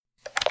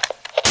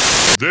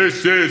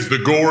This is the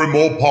Gore and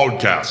More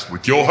Podcast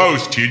with your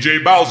hosts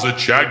TJ Bowser,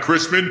 Chad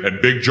Chrisman,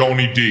 and Big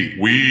Johnny D.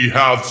 We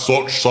have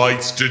such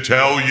sights to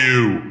tell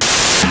you.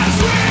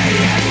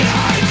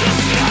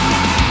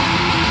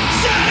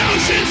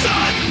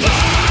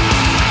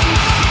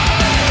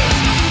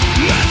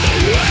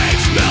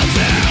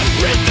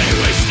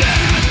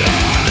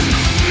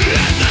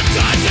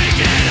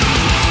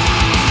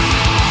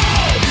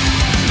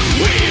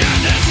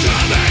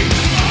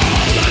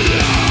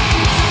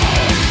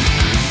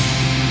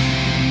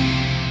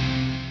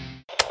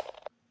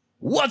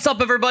 What's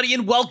up, everybody,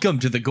 and welcome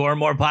to the Gore and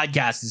More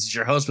Podcast. This is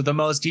your host with the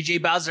most,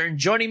 TJ Bowser, and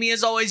joining me,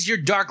 as always, your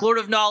Dark Lord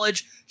of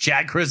Knowledge,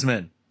 Chad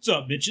Chrisman. What's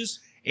up, bitches?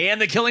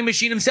 And the Killing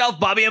Machine himself,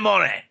 Bobby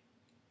Amone.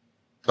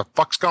 The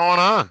fuck's going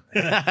on?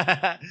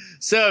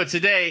 So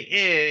today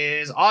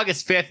is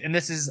August 5th, and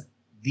this is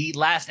the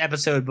last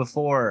episode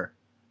before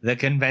the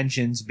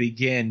conventions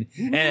begin.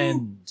 Woo.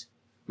 And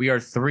we are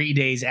 3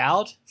 days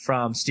out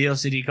from Steel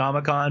City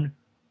Comic-Con.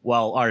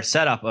 Well, our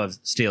setup of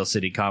Steel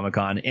City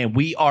Comic-Con, and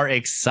we are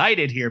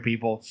excited here,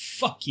 people.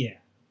 Fuck yeah.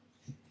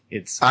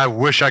 I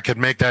wish I could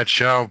make that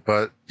show,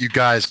 but you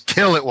guys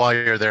kill it while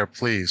you're there,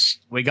 please.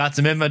 We got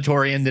some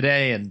inventory in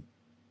today, and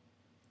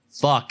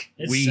fuck.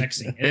 It's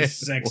sexy.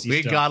 It's sexy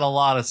We stuff. got a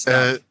lot of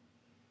stuff.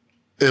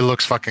 It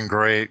looks fucking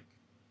great.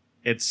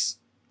 It's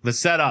the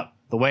setup,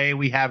 the way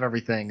we have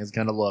everything is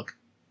going to look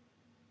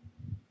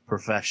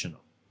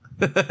professional.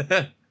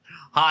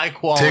 High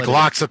quality. Take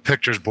lots of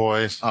pictures,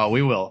 boys. Oh,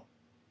 we will.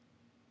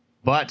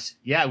 But,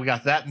 yeah, we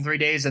got that in 3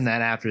 days, and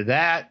then after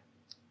that,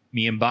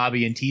 me and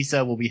Bobby and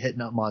Tisa will be hitting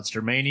up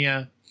Monster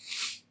Mania.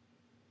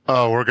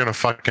 Oh, we're going to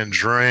fucking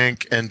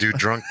drink and do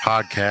drunk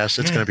podcasts.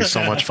 It's going to be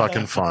so much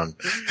fucking fun.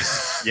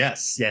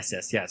 Yes.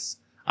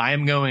 I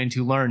am going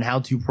to learn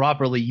how to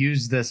properly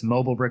use this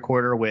mobile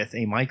recorder with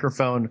a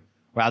microphone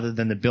rather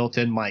than the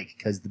built-in mic,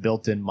 because the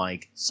built-in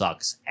mic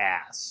sucks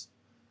ass.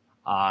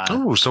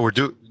 Oh, so we're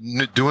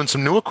doing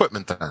some new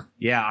equipment then.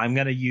 Yeah, I'm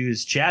going to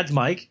use Chad's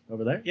mic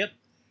over there. Yep.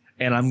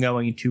 And I'm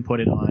going to put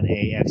it on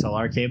a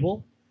XLR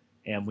cable,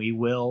 and we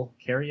will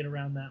carry it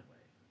around that way.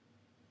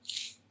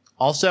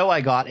 Also,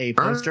 I got a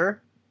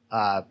poster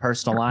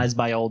personalized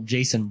by old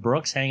Jason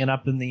Brooks hanging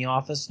up in the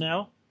office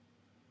now.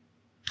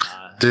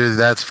 Dude,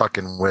 that's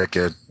fucking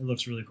wicked. It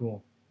looks really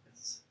cool.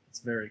 It's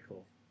very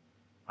cool.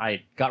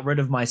 I got rid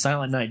of my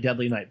Silent Night,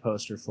 Deadly Night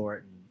poster for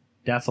it, and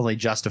definitely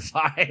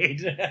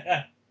justified.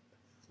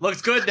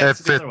 Looks good It next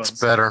to the other fits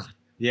ones. better.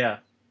 Yeah.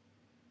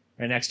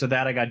 Right next to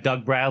that, I got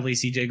Doug Bradley,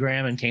 CJ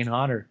Graham, and Kane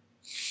Hodder.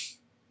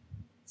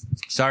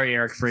 Sorry,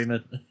 Eric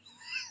Freeman.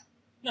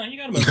 No, you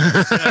got him over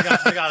there.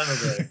 I got him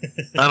over there.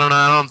 I don't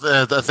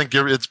know. I think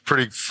it's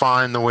pretty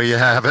fine the way you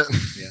have it.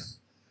 Yeah.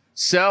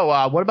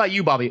 So, what about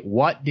you, Bobby?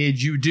 What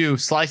did you do?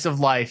 Slice of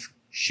life.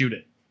 Shoot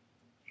it.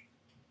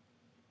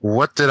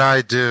 What did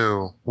I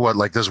do? What,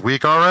 like this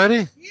week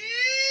already?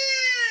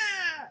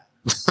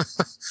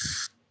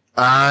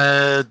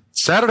 Yeah!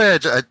 Saturday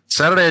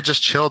I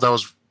just chilled. I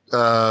was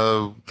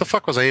what the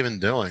fuck was I even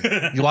doing?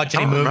 You watch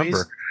any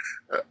movies?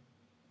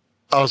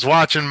 I was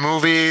watching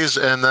movies,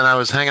 and then I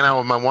was hanging out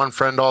with my one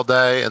friend all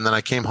day, and then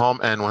I came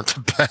home and went to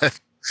bed.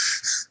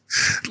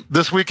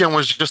 This weekend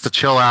was just a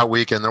chill out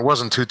weekend. There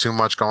wasn't too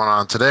much going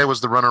on. Today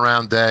was the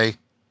runaround day,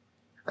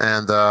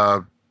 and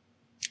I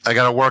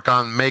got to work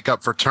on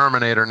makeup for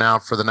Terminator now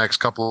for the next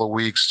couple of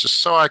weeks, just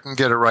so I can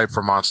get it right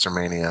for Monster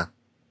Mania.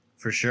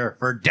 For sure.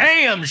 For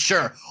damn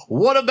sure.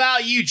 What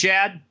about you,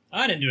 Chad?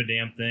 I didn't do a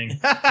damn thing.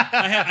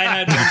 I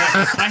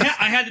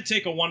had to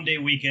take a 1 day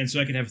weekend so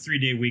I could have a 3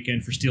 day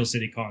weekend for Steel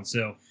City Con.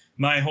 So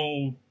my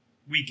whole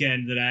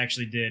weekend that I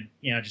actually did,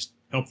 just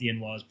helped the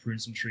in-laws prune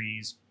some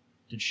trees,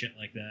 did shit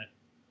like that.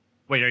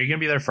 Wait, are you going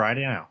to be there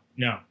Friday now?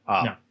 No.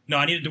 I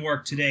needed to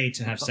work today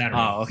to have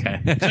Saturday. Oh, okay.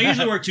 So I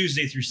usually work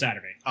Tuesday through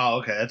Saturday. Oh,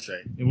 okay, that's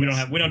right. And we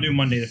don't do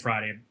Monday to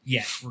Friday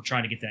yet. We're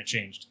trying to get that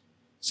changed.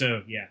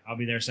 So yeah, I'll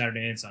be there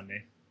Saturday and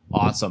Sunday.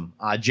 Awesome.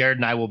 Jared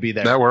and I will be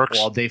there. That works.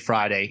 All day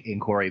Friday,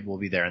 and Corey will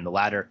be there in the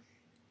ladder.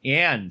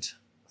 And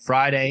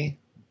Friday,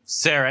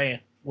 Sarah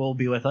will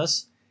be with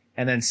us.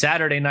 And then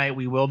Saturday night,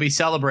 we will be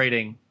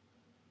celebrating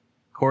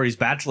Corey's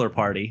bachelor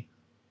party.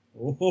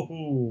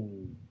 Oh.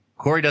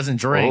 Corey doesn't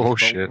drink. Oh, but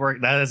shit.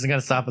 That isn't going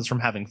to stop us from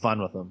having fun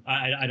with him.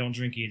 I don't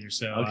drink either,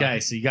 so... Okay,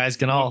 so you guys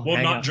can all we'll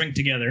hang not out. drink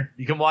together.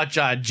 You can watch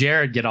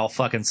Jared get all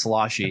fucking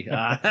sloshy.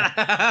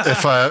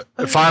 If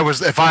I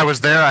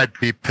was there, I'd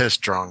be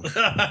pissed drunk.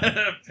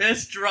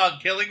 Pissed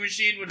drunk. Killing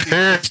Machine would be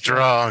Pissed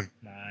drunk.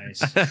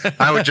 Nice.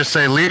 I would just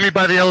say, leave me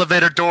by the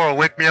elevator door or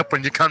wake me up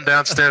when you come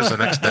downstairs the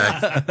next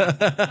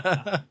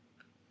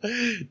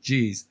day.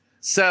 Jeez.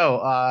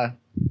 So,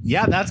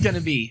 yeah, that's going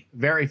to be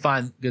very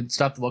fun. Good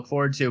stuff to look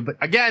forward to. But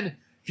again,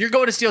 if you're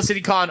going to Steel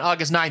City Con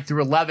August 9th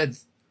through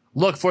 11th,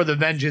 look for the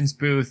Vengeance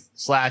booth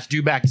 /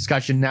 Do Back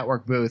Discussion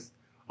Network booth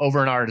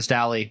over in Artist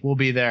Alley. We'll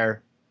be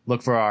there.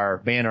 Look for our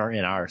banner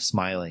and our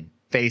smiling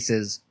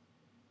faces.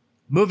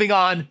 Moving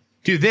on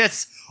to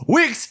this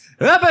week's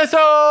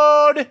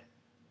episode.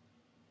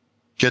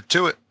 Get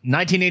to it.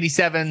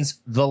 1987's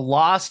The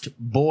Lost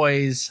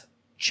Boys.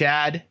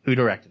 Chad, who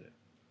directed it?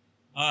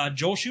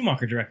 Joel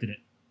Schumacher directed it.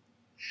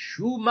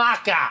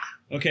 Schumacher.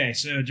 Okay,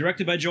 so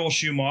directed by Joel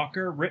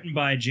Schumacher, written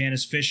by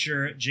Janice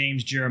Fisher,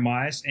 James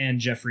Jeremias, and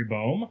Jeffrey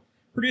Boehm.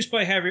 Produced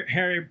by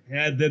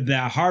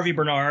Harvey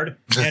Bernard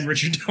and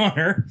Richard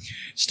Donner.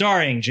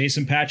 Starring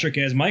Jason Patric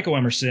as Michael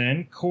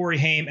Emerson, Corey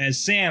Haim as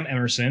Sam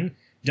Emerson,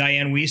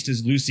 Diane Wiest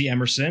as Lucy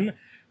Emerson,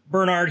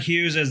 Bernard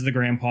Hughes as the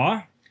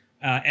grandpa,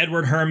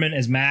 Edward Herman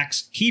as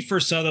Max, Kiefer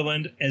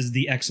Sutherland as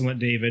the excellent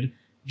David,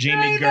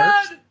 Jamie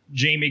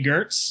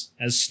Gertz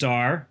as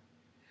Star,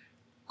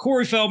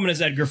 Corey Feldman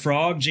as Edgar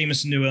Frog,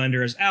 Jameson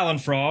Newlander as Alan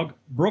Frog,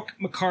 Brooke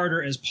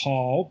McCarter as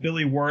Paul,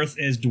 Billy Worth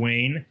as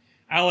Dwayne,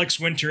 Alex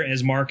Winter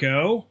as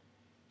Marco,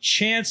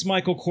 Chance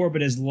Michael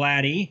Corbett as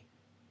Laddie,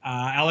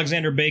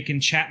 Alexander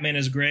Bacon Chapman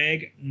as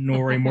Greg,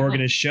 Nori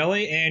Morgan as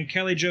Shelley, and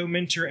Kelly Jo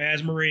Minter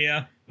as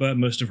Maria, but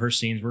most of her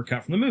scenes were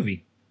cut from the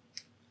movie.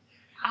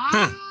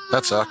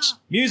 That sucks.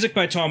 Music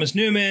by Thomas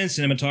Newman,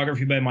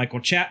 cinematography by Michael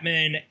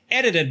Chapman,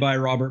 edited by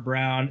Robert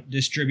Brown,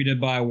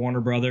 distributed by Warner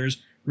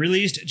Brothers,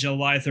 released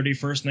July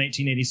 31st,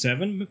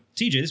 1987.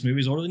 TJ, this movie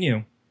is older than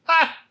you.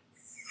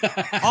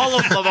 All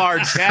of them are,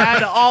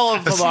 Chad. All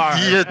of them are.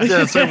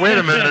 Yeah, so wait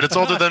a minute. It's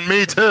older than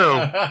me,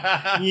 too.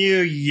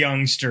 You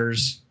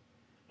youngsters.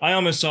 I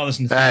almost saw this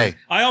in the Hey.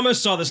 I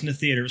almost saw this in the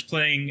theater. It was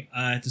playing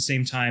at the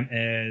same time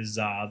as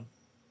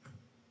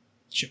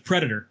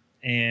Predator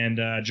and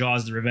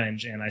Jaws the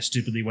Revenge, and I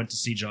stupidly went to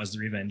see Jaws the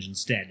Revenge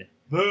instead.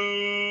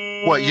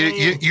 What,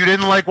 you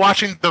didn't like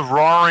watching the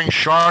roaring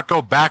shark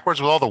go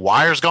backwards with all the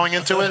wires going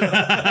into it?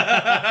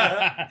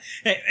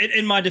 Hey,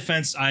 in my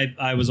defense,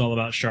 I was all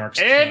about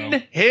sharks.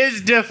 In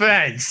his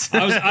defense.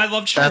 I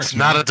loved sharks. That's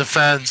not a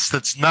defense.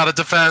 That's not a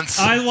defense.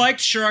 I liked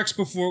sharks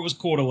before it was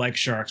cool to like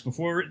sharks,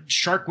 before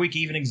Shark Week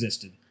even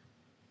existed.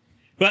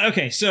 But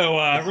okay, so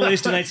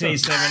released in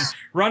 1987,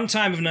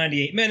 runtime of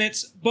 98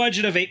 minutes,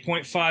 budget of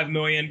 $8.5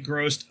 million,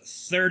 grossed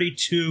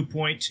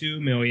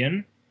 $32.2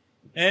 million.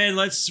 And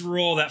let's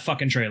roll that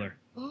fucking trailer.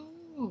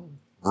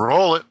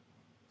 Roll it.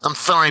 I'm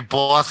sorry,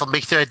 boss. I'll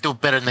make sure I do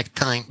better next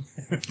time.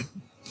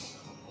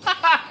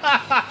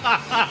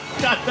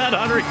 Got that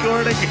on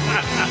recording.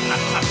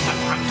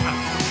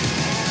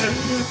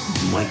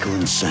 Michael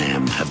and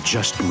Sam have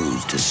just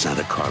moved to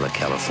Santa Carla,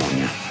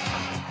 California.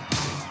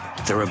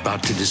 They're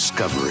about to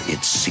discover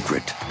its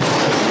secret. Two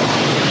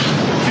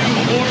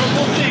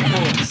horrible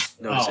sequels.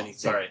 Notice anything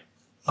Sorry.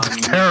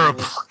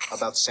 Terrible.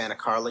 About Santa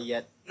Carla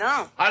yet?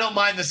 No. I don't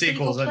mind the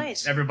sequels. cool And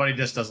place. everybody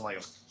just doesn't like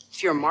them.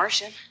 If you're a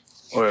Martian.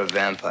 Or a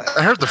vampire.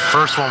 I heard the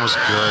first one was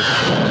good.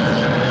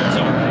 It's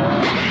all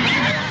right.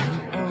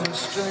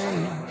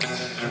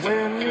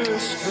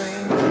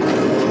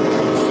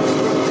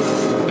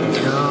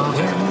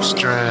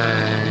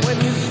 Strange.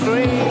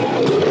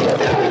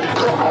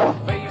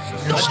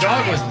 The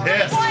dog was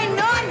pissed. Why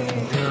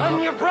none?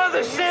 I'm your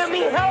brother,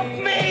 Sammy. Help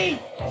me!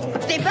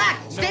 Stay back!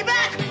 Stay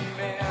back!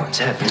 What's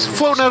happening? He's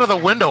floating out of the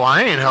window.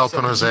 I ain't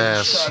helping his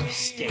ass.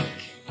 Steak.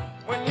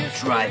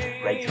 Drive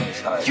it right through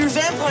his heart. You're a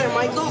vampire,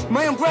 Michael.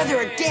 My own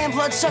brother, a damn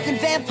blood-sucking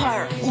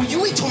vampire. Oh,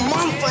 you wait till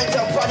Mom finds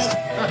out, buddy.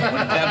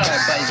 When a vampire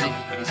bites you,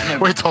 he's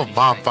never... Wait till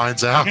Mom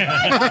finds out.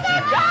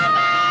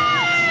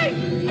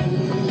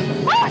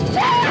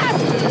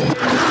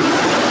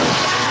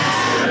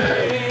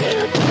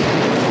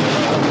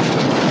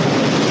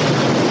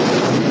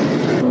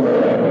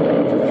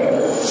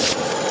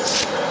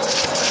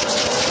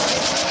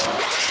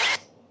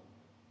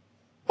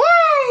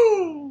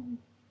 Woo!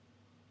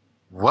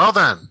 Well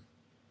then.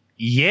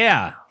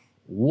 Yeah.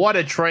 What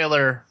a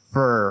trailer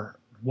for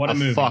What a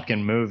movie.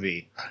 fucking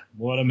movie.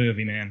 What a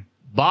movie, man.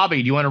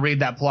 Bobby, do you want to read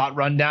that plot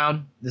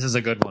rundown? This is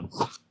a good one.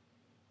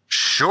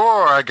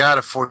 Sure, I got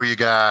it for you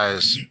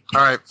guys.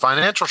 All right,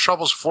 financial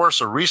troubles force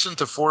a recent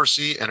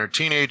divorcee and her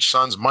teenage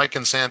sons, Mike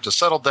and Sam, to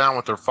settle down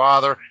with their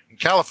father in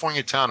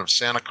California town of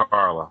Santa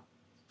Carla.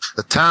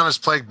 The town is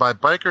plagued by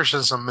bikers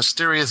and some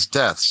mysterious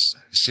deaths.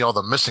 You see all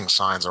the missing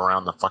signs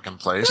around the fucking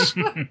place.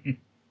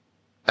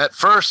 At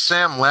first,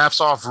 Sam laughs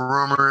off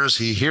rumors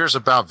he hears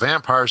about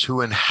vampires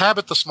who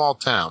inhabit the small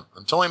town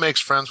until he makes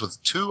friends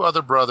with two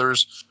other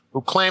brothers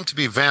who claim to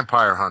be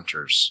vampire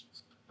hunters.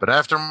 But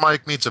after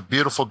Mike meets a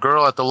beautiful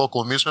girl at the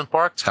local amusement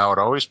park, it's how it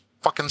always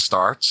fucking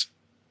starts,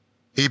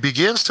 he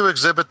begins to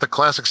exhibit the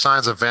classic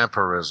signs of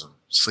vampirism.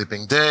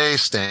 Sleeping day,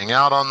 staying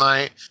out all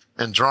night,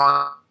 and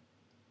drawn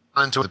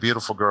into the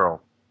beautiful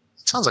girl.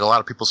 It sounds like a lot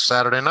of people's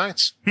Saturday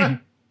nights.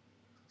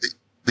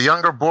 The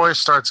younger boy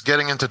starts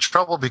getting into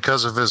trouble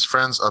because of his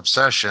friend's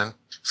obsession.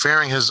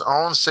 Fearing his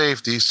own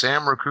safety,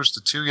 Sam recruits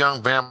the two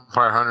young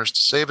vampire hunters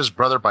to save his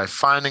brother by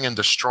finding and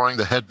destroying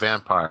the head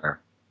vampire.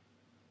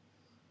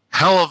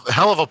 Hell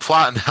of a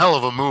plot and hell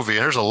of a movie.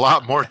 There's a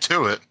lot more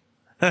to it.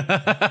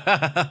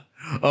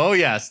 Oh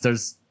yes,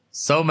 there's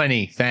so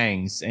many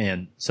fangs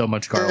and so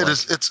much garlic. It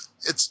is.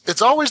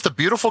 It's always the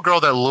beautiful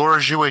girl that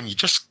lures you in. You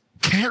just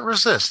can't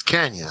resist,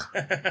 can you?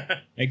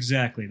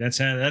 Exactly. That's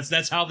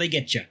how they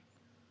get you.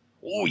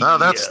 Oh, No,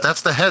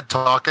 that's the head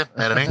talking,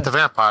 and it ain't the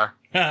vampire.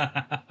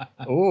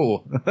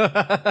 Oh,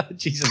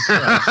 Jesus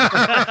Christ.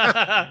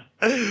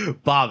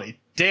 Bobby,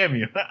 damn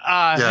you.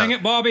 Yeah. Dang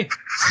it, Bobby.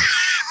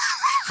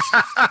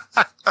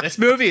 This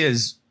movie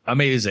is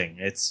amazing.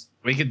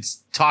 We could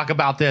talk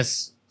about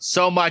this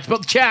so much,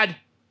 but Chad,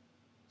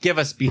 give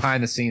us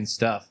behind the scenes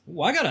stuff.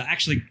 Well, I got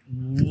a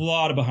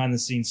lot of behind the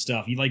scenes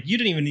stuff. You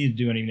didn't even need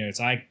to do any notes.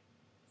 I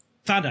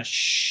found a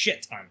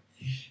shit ton.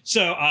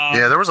 So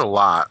yeah, there was a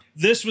lot.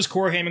 This was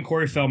Corey Haim and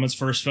Corey Feldman's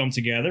first film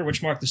together,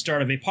 which marked the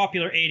start of a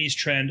popular 80s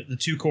trend, the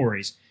two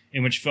Coreys,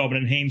 in which Feldman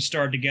and Haim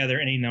starred together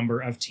in a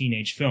number of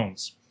teenage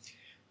films.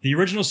 The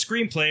original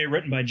screenplay,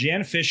 written by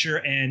Jan Fisher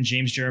and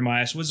James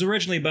Jeremias, was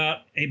originally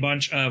about a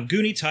bunch of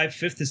Goonie-type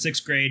 5th to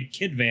 6th grade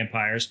kid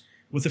vampires,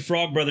 with the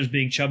Frog Brothers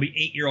being chubby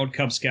 8-year-old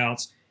Cub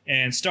Scouts,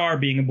 and Star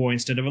being a boy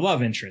instead of a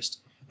love interest.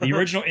 The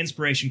original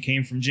inspiration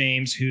came from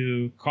James,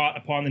 who caught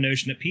upon the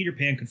notion that Peter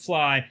Pan could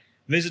fly,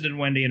 visited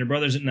Wendy and her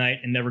brothers at night,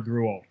 and never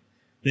grew old.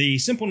 The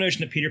simple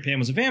notion that Peter Pan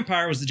was a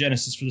vampire was the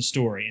genesis for the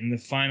story. In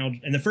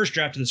the first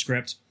draft of the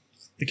script,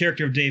 the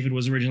character of David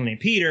was originally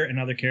named Peter, and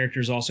other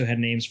characters also had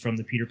names from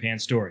the Peter Pan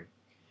story.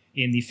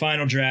 In the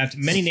final draft,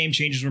 many name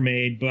changes were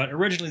made, but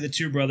originally the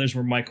two brothers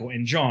were Michael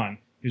and John,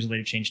 who was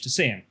later changed to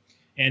Sam,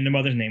 and the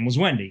mother's name was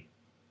Wendy.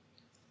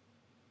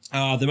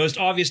 The most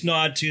obvious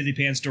nod to the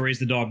Pan story is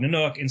the dog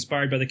Nanook,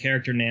 inspired by the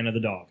character Nana the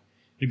dog.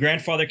 The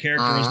grandfather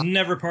character was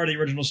never part of the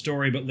original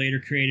story, but later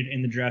created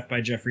in the draft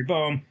by Jeffrey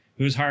Boehm,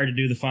 who was hired to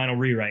do the final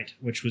rewrite,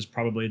 which was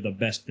probably the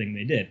best thing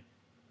they did.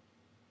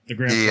 The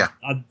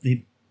grandfather,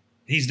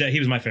 he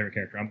was my favorite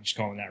character. I'm just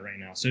calling that right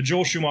now. So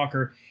Joel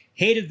Schumacher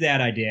hated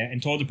that idea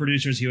and told the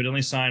producers he would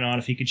only sign on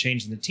if he could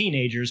change them to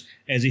teenagers,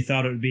 as he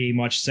thought it would be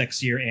much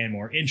sexier and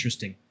more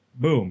interesting.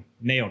 Boom,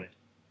 nailed it.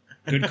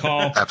 Good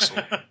call.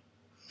 Absolutely.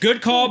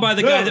 Good call by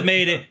the guy that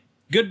made it.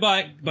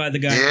 Goodbye by the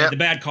guy who made the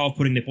bad call of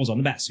putting nipples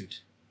on the batsuit.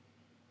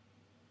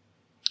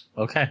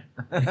 Okay.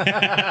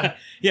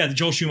 Yeah, the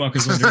Joel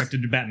Schumacher's the one who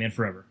directed Batman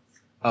Forever.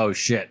 Oh,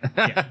 shit.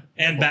 Yeah.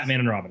 And Batman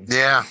and Robin.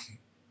 Yeah.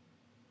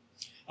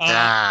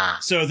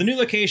 So the new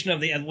location of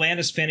the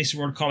Atlantis Fantasy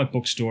World comic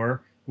book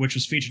store, which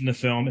was featured in the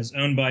film, is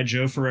owned by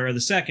Joe Ferreira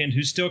II,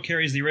 who still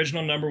carries the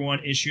original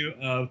 #1 issue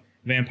of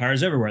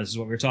Vampires Everywhere. This is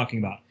what we were talking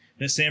about,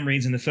 that Sam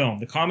reads in the film.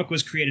 The comic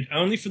was created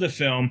only for the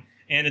film,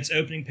 and its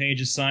opening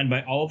page is signed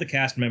by all of the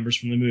cast members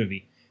from the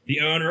movie. The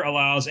owner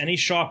allows any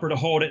shopper to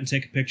hold it and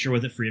take a picture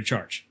with it free of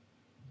charge.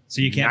 So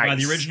you can't buy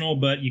the original,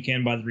 but you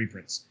can buy the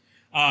reprints.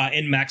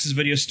 In Max's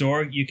video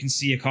store, you can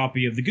see a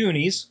copy of The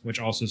Goonies, which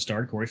also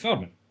starred Corey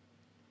Feldman.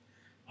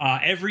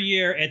 Every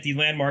year at the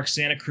landmark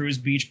Santa Cruz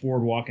Beach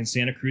Boardwalk in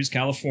Santa Cruz,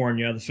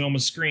 California, the film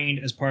is screened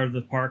as part of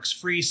the park's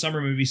free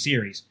summer movie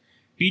series.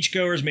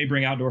 Beachgoers may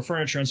bring outdoor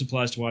furniture and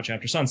supplies to watch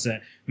after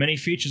sunset. Many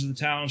features of the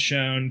town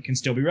shown can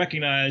still be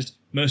recognized,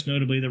 most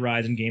notably the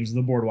rides and games of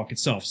the boardwalk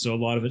itself, so a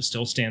lot of it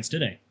still stands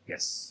today.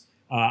 Yes.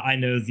 I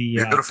know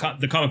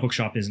the comic book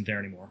shop isn't there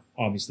anymore.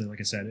 Obviously, like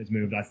I said, it's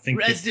moved. I think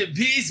Rest in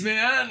peace,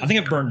 man. I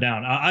think it burned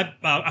down.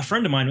 A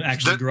friend of mine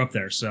actually grew up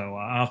there, so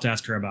I'll have to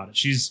ask her about it.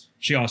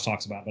 She always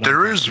talks about it.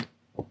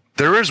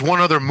 There is one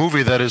other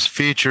movie that is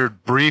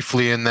featured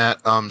briefly in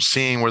that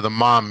scene where the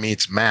mom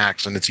meets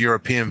Max, and it's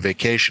European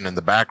Vacation in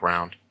the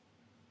background.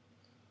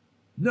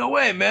 No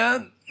way,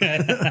 man.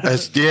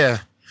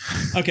 Yeah.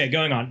 Okay,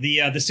 going on.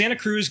 The Santa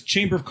Cruz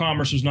Chamber of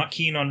Commerce was not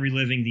keen on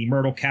reliving the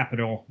Myrtle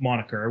Capital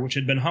moniker, which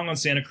had been hung on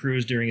Santa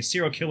Cruz during a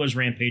serial killer's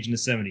rampage in the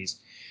 70s.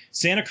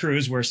 Santa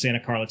Cruz, where Santa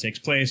Carla takes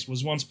place,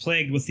 was once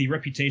plagued with the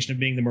reputation of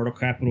being the murder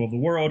capital of the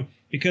world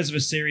because of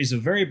a series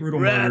of very brutal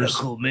murders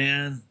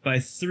by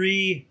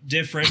 3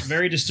 different,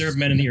 very disturbed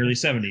men in the early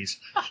 70s.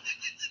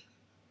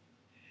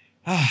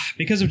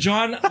 Because of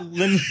John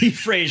Lindley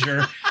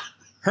Frazier,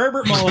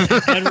 Herbert Mullen,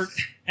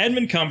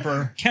 Edmund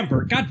Kemper,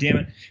 God damn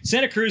it,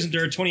 Santa Cruz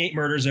endured 28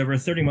 murders over a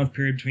 30-month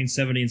period between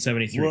 70 and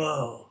 73.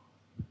 Whoa.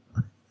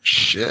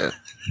 Shit.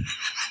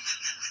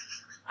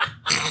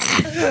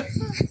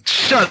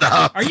 Shut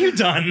up. Are you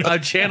done?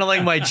 I'm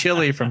channeling my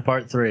chili from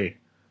part 3.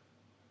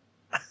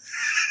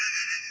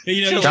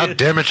 You know, God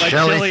damn it,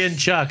 Shelley. Chili and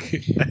Chuck.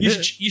 You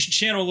should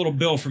channel a little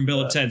Bill from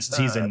Bill and Ted since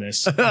he's in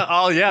this.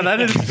 Oh, yeah, that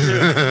is true.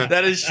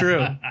 That is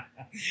true.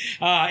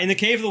 In the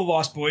Cave of the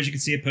Lost Boys, you can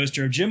see a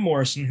poster of Jim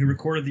Morrison, who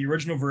recorded the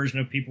original version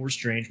of People Were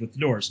Strange with the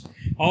Doors.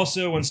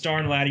 Also, when Star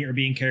and Laddie are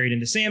being carried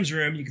into Sam's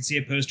room, you can see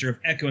a poster of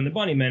Echo and the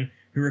Bunnymen,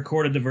 who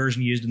recorded the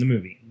version used in the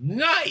movie.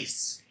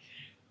 Nice!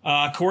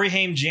 Corey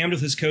Haim jammed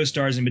with his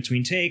co-stars in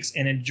between takes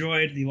and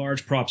enjoyed the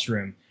large props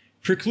room.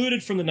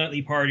 Precluded from the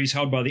nightly parties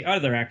held by the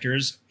other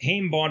actors,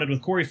 Haim bonded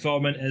with Corey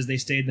Feldman as they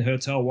stayed in the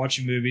hotel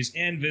watching movies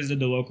and visited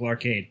the local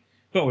arcade.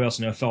 But we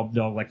also know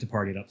Feldman liked to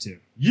party it up too.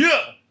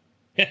 Yeah!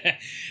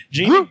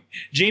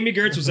 Jamie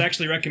Gertz was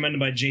actually recommended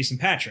by Jason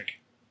Patrick.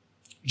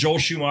 Joel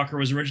Schumacher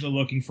was originally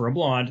looking for a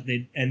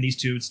blonde, and these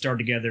two would star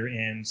together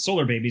in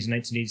Solar Babies in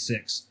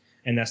 1986,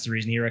 and that's the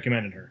reason he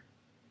recommended her.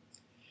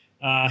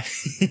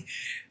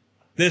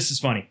 This is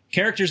funny.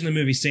 Characters in the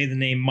movie say the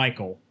name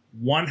Michael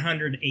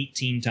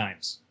 118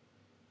 times.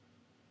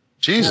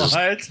 Jesus,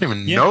 I didn't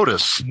even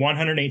notice.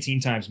 118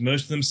 times,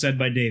 most of them said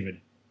by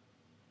David.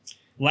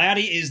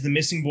 Laddie is the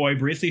missing boy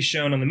briefly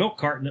shown on the milk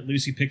carton that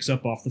Lucy picks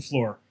up off the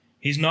floor.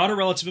 He's not a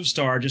relative of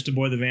Star, just a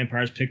boy the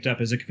vampires picked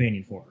up as a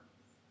companion for her.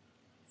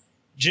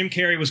 Jim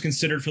Carrey was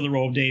considered for the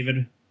role of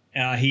David.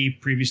 He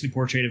previously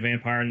portrayed a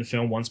vampire in the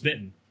film Once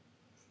Bitten.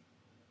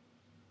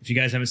 If you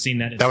guys haven't seen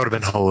that, That would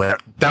have been hilarious.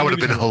 That would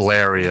have been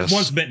hilarious.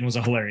 Once Bitten was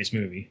a hilarious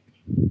movie.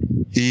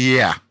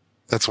 Yeah,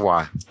 that's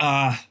why.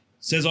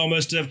 Says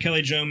almost of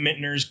Kelly Jo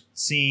Mintner's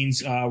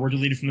scenes were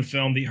deleted from the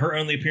film. Her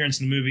only appearance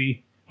in the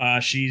movie,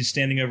 she's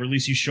standing over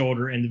Lucy's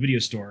shoulder in the video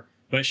store,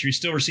 but she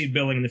still received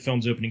billing in the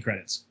film's opening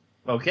credits.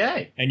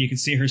 Okay. And you can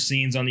see her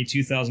scenes on the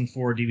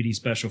 2004 DVD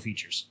special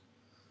features.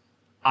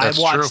 That's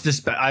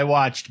I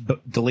watched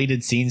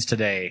deleted scenes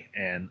today,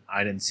 and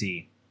I didn't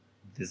see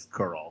this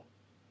girl.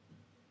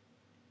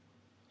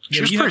 Yeah,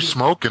 She was you pretty have-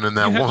 smoking in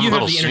that you have, one you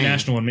little have the scene.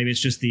 international one. Maybe it's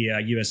just the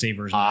USA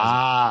version.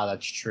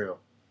 That's true.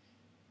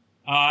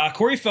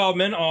 Corey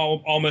Feldman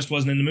almost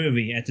wasn't in the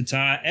movie at the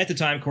time. At the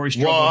time, Corey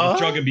struggled What? with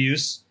drug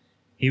abuse.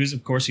 He was a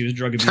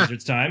drug abuser at the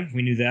time.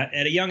 We knew that.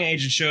 At a young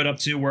age, it showed up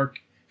to work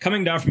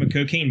coming down from a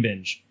cocaine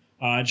binge.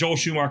 Joel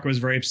Schumacher was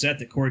very upset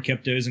that Corey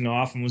kept dozing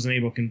off and wasn't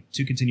able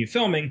to continue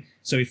filming,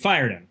 so he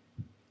fired him.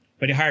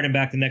 But he hired him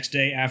back the next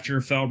day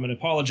after Feldman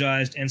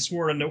apologized and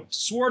swore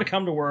to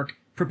come to work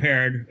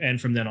prepared, and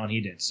from then on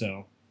he did.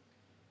 So,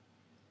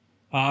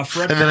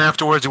 Fred. And then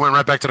afterwards, he went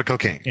right back to the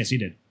cocaine. Yes, he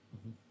did.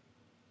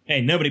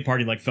 Hey, nobody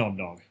partied like Feld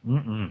Dog.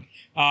 Mm-mm.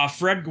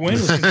 Fred Gwynn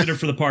was considered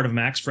for the part of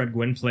Max. Fred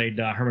Gwynn played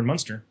Herman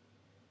Munster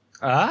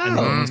in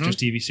the Munsters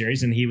TV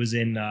series, and he was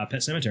in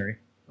Pet Sematary.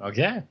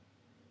 Okay.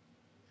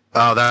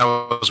 Oh, that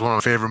was one of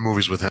my favorite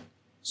movies with him.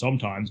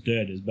 Sometimes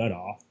dead is better.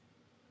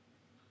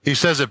 He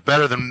says it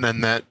better than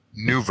that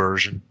new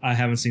version. I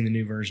haven't seen the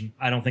new version.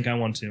 I don't think I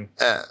want to.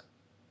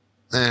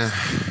 Has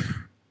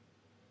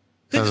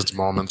its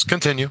moments.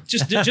 Continue.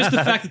 Just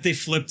the fact that they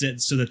flipped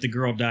it so that the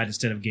girl died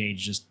instead of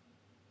Gage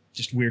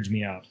just weirds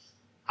me out.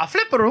 A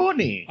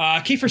flipperoni.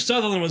 Kiefer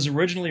Sutherland was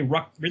originally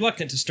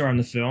reluctant to star in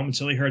the film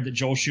until he heard that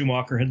Joel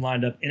Schumacher had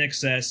lined up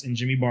INXS and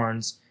Jimmy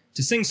Barnes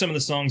to sing some of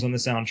the songs on the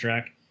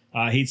soundtrack.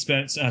 He'd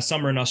spent a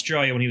summer in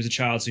Australia when he was a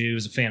child, so he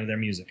was a fan of their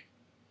music.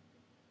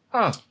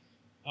 Huh.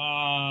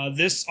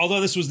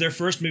 Although this was their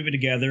first movie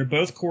together,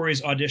 both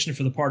Corey's auditioned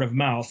for the part of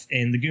Mouth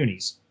in The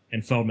Goonies,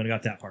 and Feldman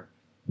got that part.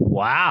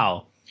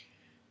 Wow.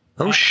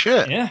 Oh,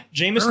 shit. Yeah,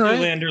 Jameis All right.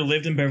 Newlander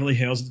lived in Beverly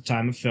Hills at the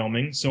time of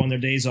filming, so on their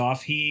days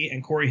off, he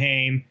and Corey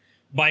Haim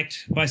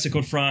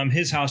bicycled from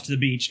his house to the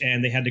beach,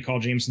 and they had to call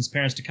Jameson's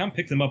parents to come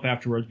pick them up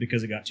afterwards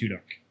because it got too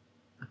dark.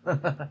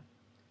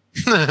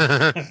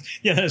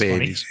 Yeah, that's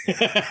Babies.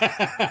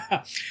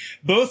 funny.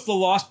 Both The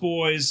Lost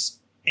Boys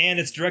and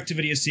its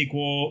direct-to-video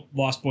sequel,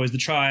 Lost Boys: The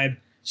Tribe,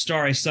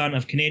 star a son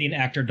of Canadian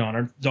actor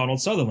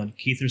Donald Sutherland.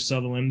 Keith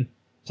Sutherland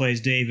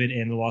plays David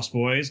in The Lost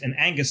Boys, and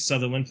Angus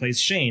Sutherland plays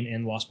Shane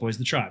in Lost Boys: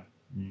 The Tribe.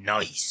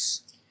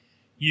 Nice.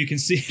 You can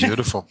see,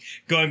 Beautiful.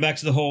 going back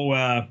to the whole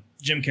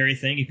Jim Carrey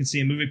thing, you can see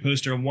a movie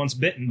poster of Once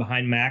Bitten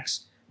behind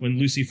Max when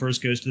Lucy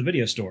first goes to the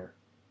video store.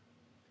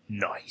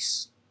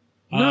 Nice.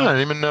 No, I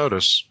didn't even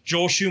notice.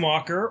 Joel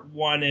Schumacher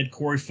wanted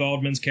Corey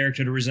Feldman's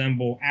character to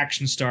resemble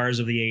action stars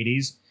of the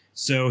 80s,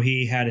 so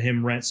he had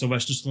him rent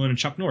Sylvester Stallone and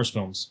Chuck Norris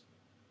films.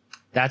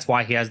 That's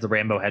why he has the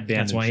Rambo headband.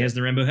 That's why he has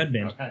the Rambo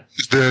headband. Okay.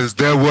 Is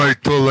that what I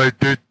thought I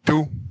did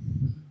too?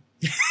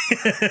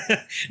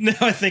 No,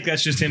 I think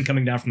that's just him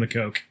coming down from the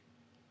coke.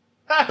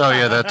 Oh,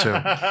 yeah, that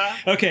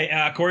too.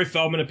 Okay, Corey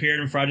Feldman appeared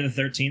in Friday the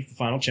 13th, the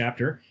final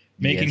chapter,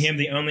 making Yes. him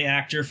the only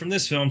actor from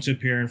this film to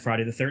appear in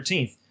Friday the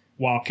 13th,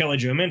 while Kelly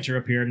Jo Minter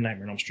appeared in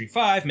Nightmare on Elm Street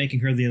 5, making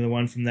her the only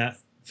one from that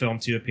film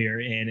to appear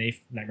in a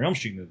Nightmare on Elm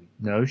Street movie.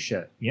 No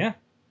shit. Yeah.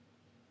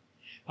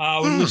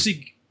 When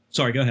Lucy...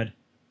 Sorry, go ahead.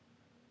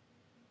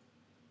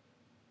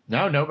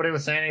 No, nobody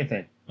was saying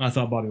anything. I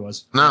thought Bobby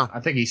was. No. I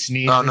think he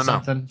sneezed No, or no, no.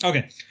 something.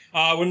 Okay.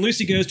 When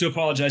Lucy goes to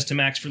apologize to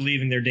Max for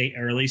leaving their date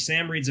early,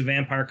 Sam reads a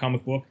vampire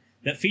comic book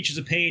that features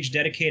a page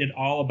dedicated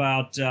all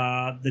about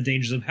the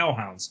dangers of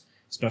hellhounds,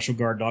 special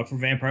guard dog for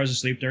vampires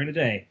asleep during the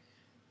day.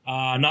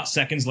 Not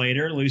seconds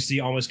later, Lucy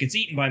almost gets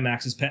eaten by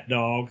Max's pet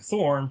dog,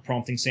 Thorn,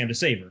 prompting Sam to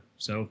save her.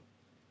 So,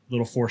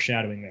 little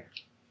foreshadowing there.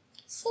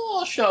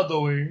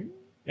 Foreshadowing.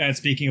 And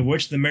speaking of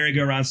which, the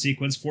merry-go-round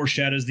sequence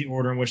foreshadows the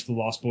order in which the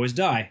Lost Boys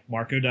die.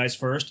 Marco dies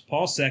first,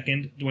 Paul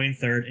second, Dwayne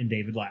third, and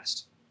David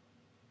last.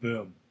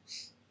 Boom.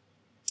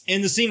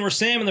 In the scene where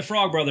Sam and the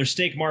Frog Brothers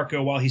stake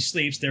Marco while he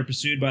sleeps, they're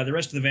pursued by the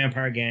rest of the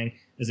vampire gang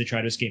as they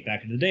try to escape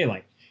back into the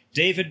daylight.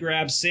 David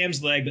grabs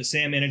Sam's leg, but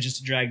Sam manages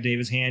to drag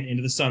David's hand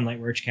into the sunlight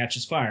where it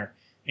catches fire.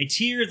 A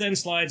tear then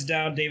slides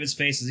down David's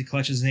face as he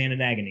clutches his hand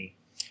in agony.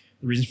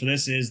 The reason for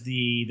this is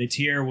the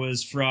tear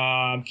was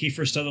from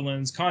Kiefer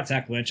Sutherland's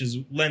contact lenses,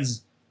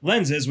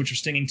 which were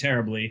stinging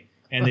terribly,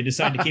 and they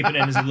decided to keep it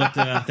in as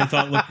they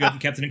thought it looked good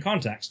and kept it in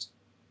context.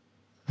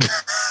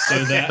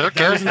 So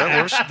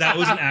that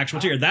was an actual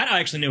tear. That I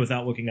actually knew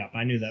without looking up.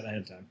 I knew that ahead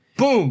of time.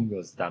 Boom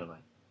goes the dynamite.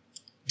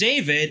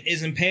 David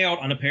is impaled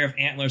on a pair of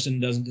antlers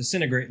and doesn't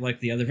disintegrate like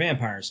the other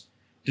vampires.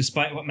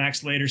 Despite what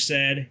Max later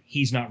said,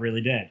 he's not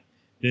really dead.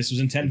 This was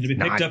intended to be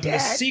picked up in the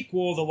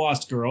sequel, The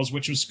Lost Girls,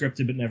 which was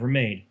scripted but never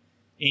made.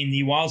 In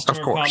the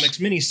Wildstorm Comics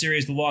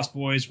miniseries, The Lost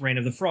Boys, Reign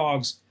of the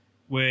Frogs,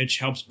 which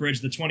helps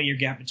bridge the 20-year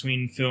gap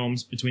between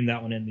films, between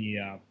that one and the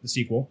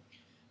sequel,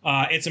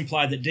 It's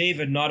implied that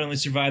David not only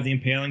survived the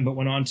impaling, but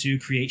went on to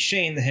create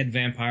Shane, the head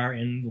vampire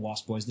in The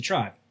Lost Boys: The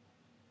Tribe.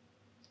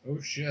 Oh,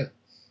 shit.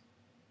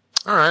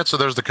 All right, so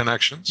there's the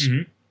connections.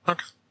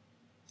 Okay.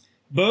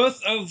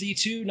 Both of the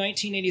two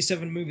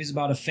 1987 movies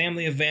about a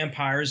family of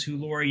vampires who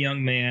lure a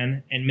young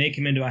man and make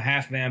him into a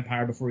half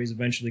vampire before he's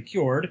eventually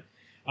cured,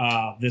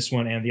 this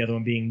one and the other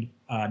one being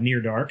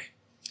Near Dark,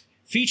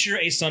 feature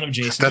a son of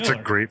Jason That's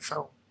Miller. a great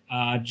film.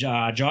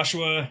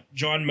 Joshua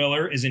John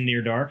Miller is in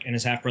Near Dark, and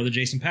his half-brother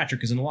Jason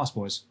Patrick is in The Lost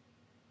Boys.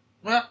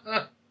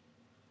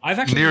 I've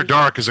actually Near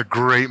Dark is a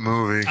great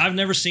movie. I've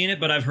never seen it,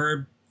 but I've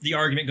heard the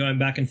argument going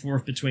back and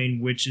forth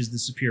between which is the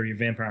superior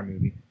vampire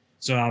movie.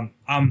 So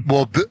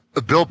Well,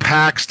 Bill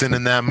Paxton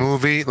in that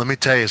movie, let me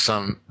tell you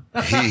something.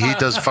 He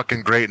does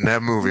fucking great in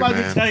that movie, Let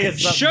me man. tell you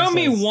something, show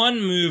me sis. one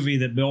movie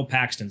that Bill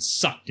Paxton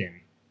sucked in.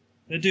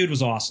 The dude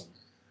was awesome.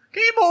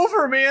 Game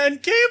over, man.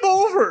 Game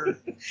over.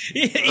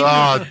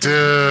 Oh,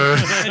 dude.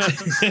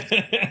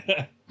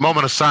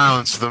 Moment of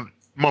silence for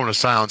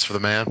the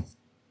man.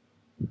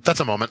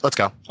 That's a moment. Let's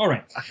go. All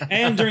right.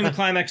 And during the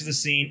climax of the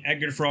scene,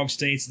 Edgar the Frog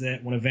states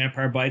that when a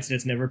vampire bites,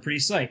 it's never a pretty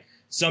sight.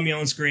 Some yell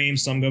and scream,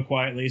 some go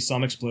quietly,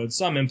 some explode,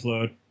 some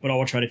implode, but all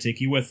will try to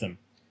take you with them.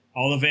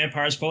 All the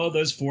vampires follow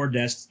those 4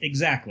 deaths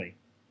exactly.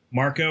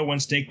 Marco, when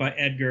staked by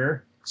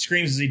Edgar,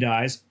 screams as he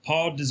dies.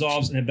 Paul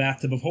dissolves in a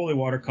bathtub of holy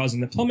water, causing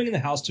the plumbing in the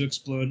house to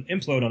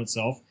implode on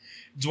itself.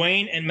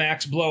 Dwayne and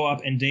Max blow up,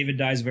 and David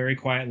dies very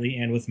quietly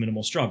and with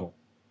minimal struggle.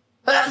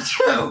 That's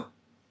true.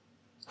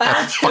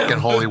 That's fucking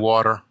holy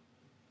water.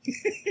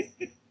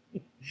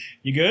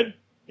 You good?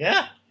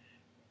 Yeah.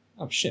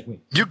 Oh, shit, wait.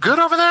 You good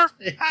over there?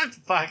 Yeah,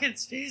 fucking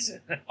Jesus.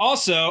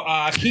 Also,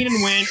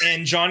 Keenan Wynn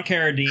and John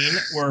Carradine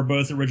were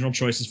both original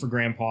choices for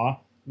Grandpa.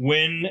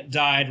 Wynn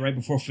died right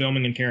before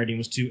filming, and Carradine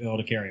was too ill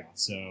to carry on.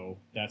 So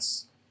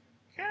that's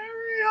Carry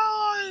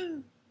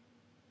on.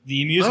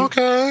 the amusement.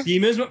 Okay. The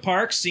amusement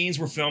park scenes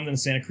were filmed in the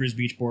Santa Cruz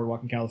Beach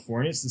Boardwalk in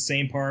California. It's the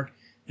same park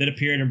that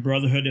appeared in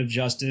Brotherhood of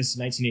Justice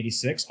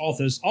 1986,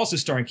 also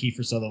starring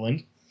Kiefer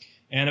Sutherland.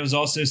 And it was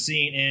also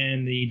seen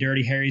in the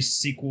Dirty Harry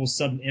sequel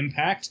Sudden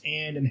Impact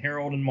and in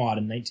Harold and Maude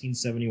in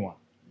 1971.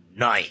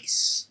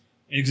 Nice.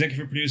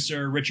 Executive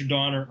producer Richard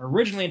Donner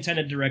originally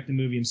intended to direct the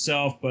movie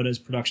himself, but as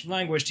production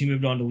languished, he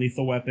moved on to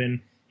Lethal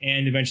Weapon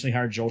and eventually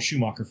hired Joel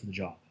Schumacher for the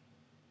job.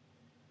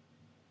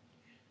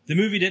 The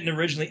movie didn't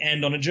originally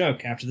end on a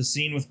joke. After the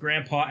scene with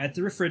Grandpa at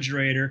the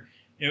refrigerator,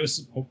 it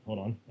was... Oh, hold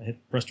on. I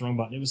pressed the wrong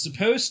button. It was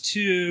supposed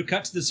to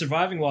cut to the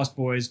surviving Lost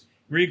Boys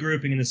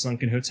regrouping in the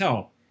sunken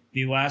hotel.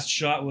 The last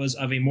shot was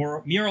of a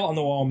mural on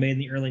the wall made in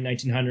the early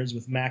 1900s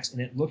with Max in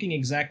it looking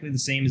exactly the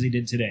same as he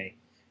did today.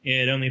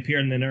 It only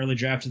appeared in an early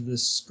draft of the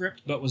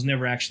script, but was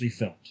never actually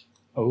filmed.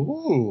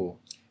 Oh.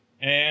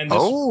 And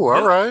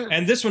All right.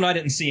 And this one I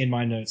didn't see in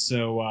my notes,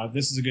 so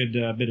this is a good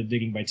bit of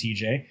digging by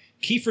TJ.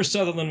 Kiefer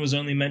Sutherland was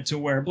only meant to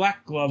wear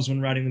black gloves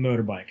when riding the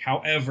motorbike.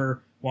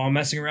 However, while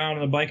messing around on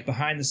the bike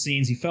behind the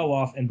scenes, he fell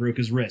off and broke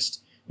his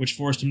wrist, which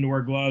forced him to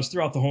wear gloves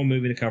throughout the whole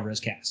movie to cover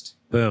his cast.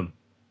 Boom.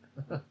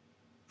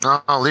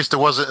 At least it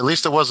wasn't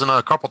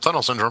a carpal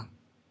tunnel syndrome.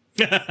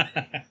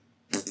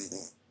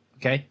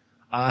 Okay.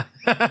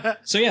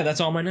 So yeah, that's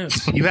all my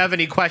notes. You have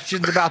any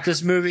questions about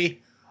this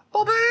movie?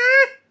 Bobby?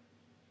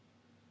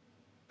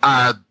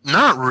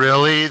 Not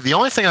really. The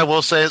only thing I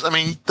will say is, I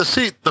mean,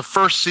 the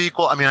first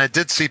sequel, I mean, I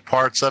did see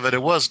parts of it.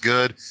 It was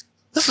good.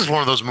 This is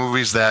one of those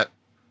movies that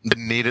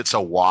didn't need it,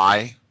 so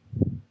why?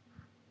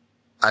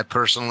 I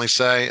personally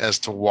say, as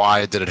to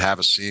why did it have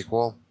a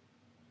sequel?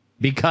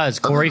 Because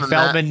Other Corey than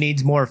Feldman that-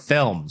 needs more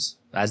films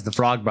as the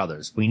Frog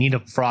Brothers. We need a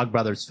Frog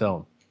Brothers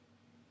film.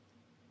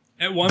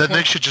 At one Then they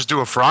point, should just do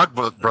a Frog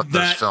Brothers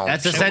That- film.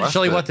 That's So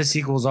essentially left what the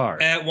sequels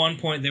are. at one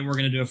point they were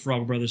going to do a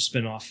Frog Brothers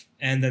spinoff,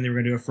 and then they were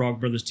going to do a Frog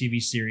Brothers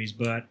TV series,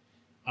 but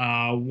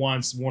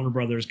once Warner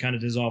Brothers kind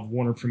of dissolved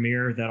Warner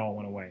Premiere, that all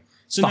went away.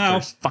 So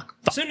Fuckers. Fuck.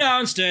 So now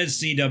instead,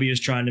 CW is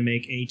trying to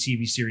make a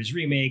TV series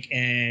remake,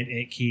 and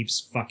it keeps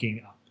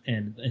fucking up,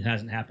 and it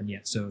hasn't happened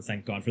yet. So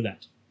thank God for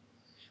that.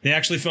 They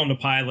actually filmed a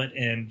pilot,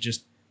 and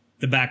just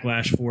the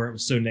backlash for it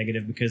was so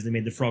negative because they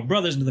made the Frog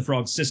Brothers into the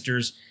Frog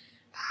Sisters.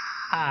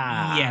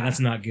 Yeah, that's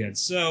not good.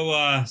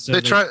 So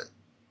They tried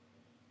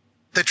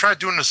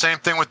doing the same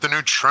thing with the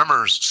new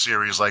Tremors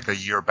series like a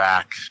year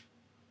back.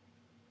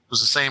 It was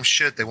the same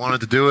shit. They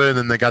wanted to do it, and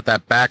then they got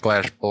that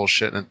backlash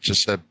bullshit, and it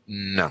just said,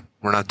 no,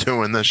 we're not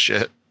doing this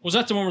shit. Was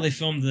that the one where they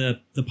filmed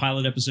the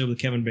pilot episode with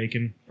Kevin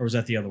Bacon, or was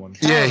that the other one?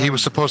 Yeah, he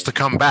was supposed to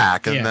come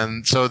back, and Yeah.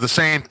 then so the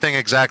same thing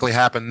exactly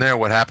happened there.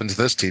 What happened to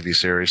this TV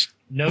series?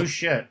 No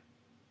shit.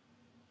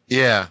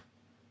 Yeah,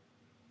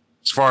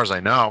 as far as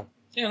I know.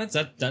 Yeah,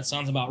 that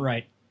sounds about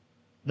right.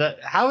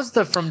 How's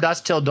the From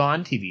Dusk Till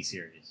Dawn TV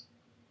series?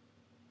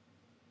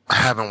 I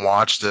haven't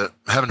watched it.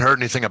 I haven't heard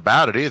anything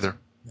about it either.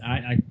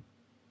 I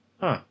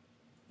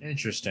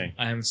Interesting.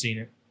 haven't seen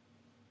it.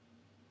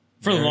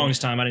 For the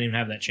longest time, I didn't even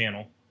have that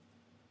channel,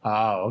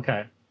 Oh,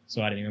 okay.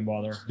 so I didn't even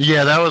bother.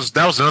 Yeah, that was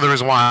another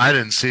reason why I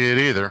didn't see it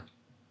either.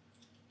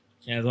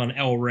 Yeah, it was on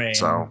El Rey.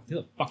 So- Who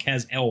the fuck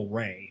has El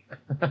Rey?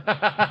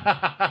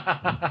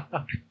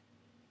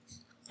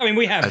 I mean,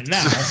 we have it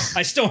now.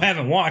 I still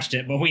haven't watched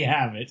it, but we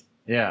have it.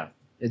 Yeah.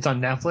 It's on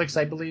Netflix,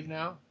 I believe,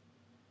 now.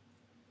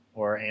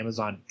 Or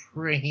Amazon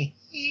Prime.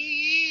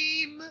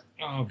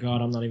 Oh,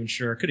 God, I'm not even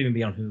sure. It could even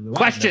be on Hulu.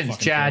 Questions,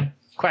 Chad.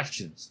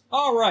 Questions.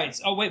 All right.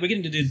 Oh, wait, we get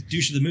into the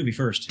douche of the movie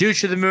first.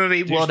 Douche of the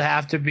movie would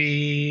have to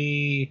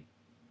be...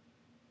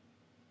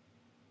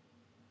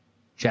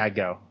 Chad,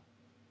 go.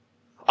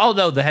 Oh,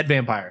 no, the head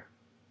vampire.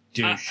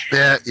 Douche.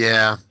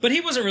 Yeah. But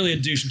he wasn't really a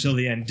douche until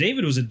the end.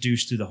 David was a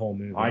douche through the whole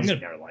movie. I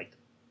just never liked him.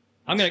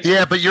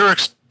 Yeah, but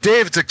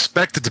David's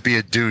expected to be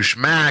a douche.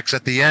 Max,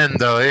 at the end,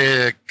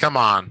 though, come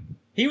on.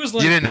 He was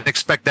like... You didn't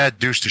expect that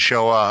douche to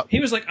show up. He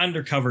was like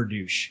undercover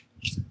douche.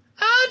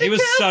 He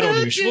was subtle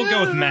douche. We'll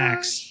go with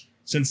Max,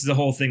 since the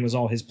whole thing was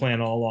all his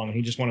plan all along, and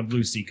he just wanted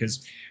Lucy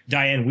because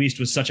Diane Wiest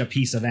was such a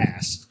piece of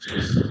ass.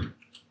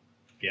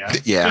 Yeah.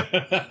 Yeah.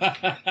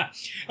 Okay.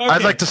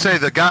 I'd like to say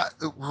the guy...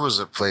 Who was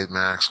it played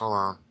Max? Hold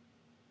on.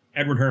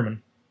 Edward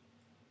Herman.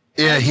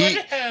 Yeah,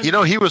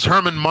 he was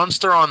Herman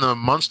Munster on the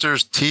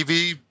Munsters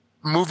TV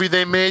movie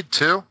they made,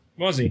 too.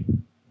 Was he?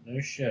 No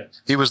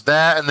shit. He was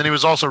that, and then he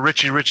was also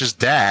Richie Rich's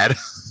dad.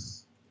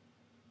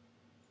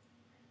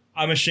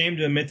 I'm ashamed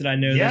to admit that I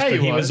know Yeah, this, but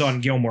he he was was.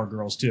 on Gilmore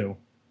Girls, too.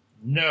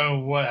 No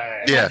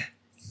way. Yeah.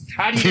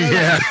 How do you know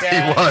that,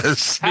 Chad? he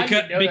was. How do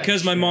you know that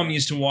Because my shit? mom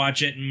used to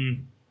watch it,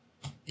 and,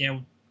 I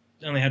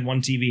only had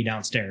one TV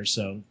downstairs,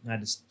 so I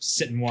had to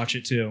sit and watch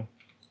it, too.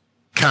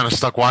 Kind of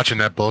stuck watching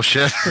that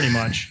bullshit. Pretty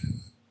much.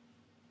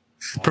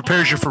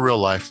 Prepares you for real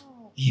life.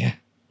 Yeah.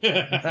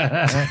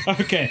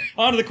 Okay,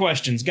 on to the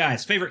questions.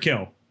 Guys, favorite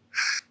kill?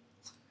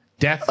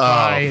 Death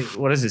by,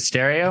 what is it,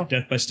 stereo?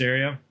 Death by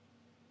stereo?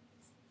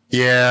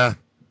 Yeah.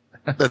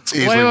 That's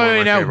easily Wait, one of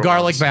my no. favorite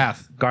Garlic ones.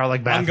 bath.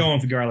 Garlic bath. I'm going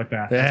with the garlic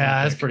bath.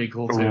 Yeah, that's pretty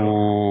cool, too.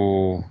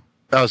 Ooh.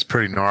 That was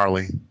pretty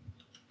gnarly.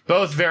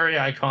 Both very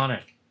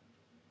iconic.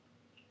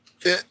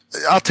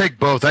 I'll take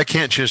both. I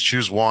can't just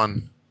choose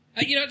one.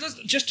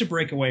 Just to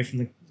break away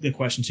from the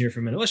questions here for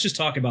a minute, let's just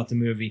talk about the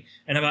movie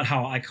and about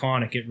how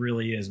iconic it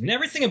really is. I mean,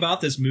 everything about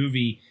this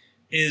movie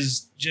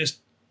is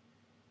just...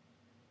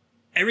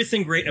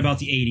 Everything great about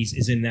the 80s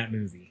is in that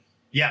movie.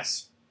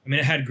 Yes. I mean,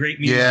 it had great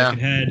music. Yeah.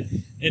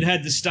 It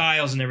had the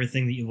styles and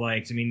everything that you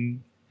liked. I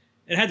mean,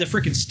 it had the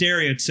freaking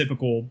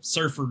stereotypical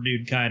surfer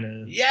dude kind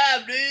of...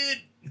 Yeah,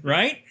 dude.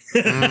 Right?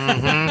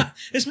 Mm-hmm.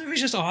 This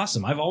movie's just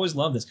awesome. I've always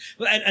loved this.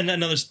 And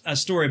another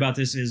story about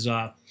this is...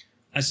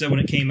 I said when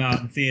it came out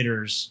in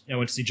theaters, I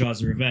went to see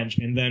Jaws of Revenge.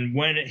 And then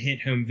when it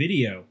hit home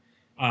video,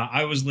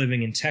 I was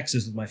living in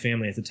Texas with my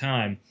family at the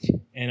time.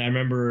 And I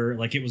remember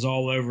it was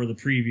all over the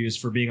previews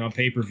for being on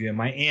pay-per-view. And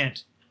my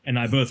aunt and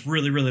I both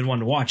really, really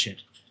wanted to watch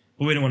it.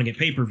 But we didn't want to get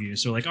pay-per-view.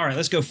 So all right,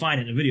 let's go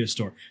find it in a video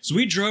store. So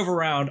we drove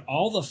around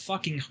all the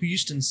fucking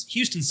Houston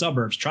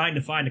suburbs trying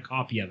to find a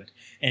copy of it.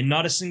 And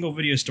not a single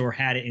video store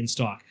had it in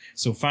stock.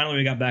 So finally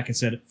we got back and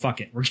said,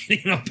 fuck it, we're getting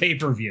it on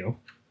pay-per-view.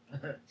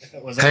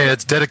 Hey,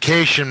 it's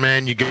dedication,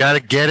 man. You got to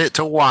get it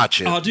to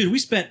watch it. Oh, dude, we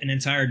spent an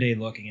entire day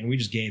looking, and we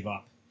just gave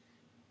up.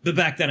 But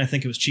back then, I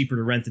think it was cheaper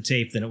to rent the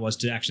tape than it was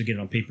to actually get it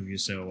on pay-per-view.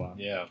 So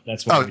yeah,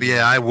 that's why. Oh,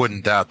 yeah, I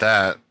wouldn't doubt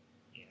that.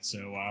 Yeah,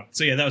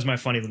 so yeah, that was my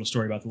funny little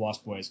story about the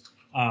Lost Boys.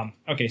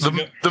 Okay, so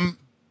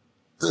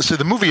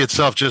the movie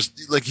itself,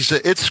 just like you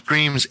said, it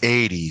screams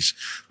 80s,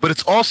 but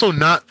it's also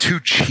not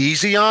too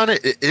cheesy on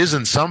it. It is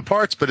in some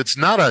parts, but it's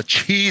not a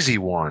cheesy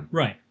one.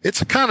 Right.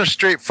 It's kind of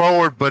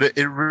straightforward, but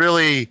it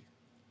really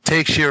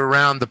takes you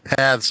around the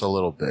paths a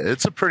little bit.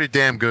 It's a pretty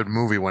damn good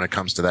movie when it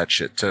comes to that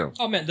shit, too.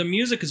 Oh, man, the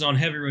music is on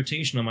heavy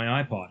rotation on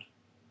my iPod.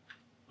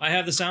 I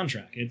have the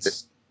soundtrack.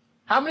 It's...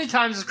 How many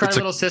times has Cry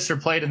Little Sister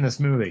played in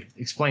this movie?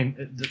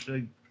 Explain.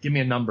 Give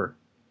me a number.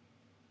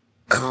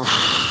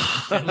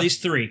 At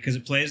least 3, because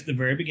it plays at the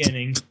very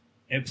beginning.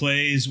 It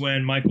plays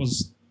when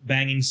Michael's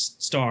banging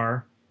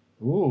Star.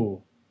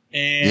 Ooh.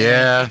 And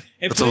yeah,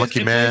 that's a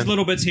lucky man. It plays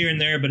little bits here and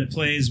there, but it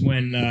plays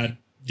when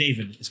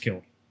David is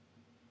killed.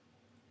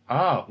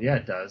 Oh, yeah,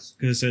 it does.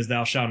 Because it says,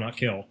 "Thou shalt not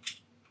kill."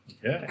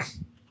 Okay.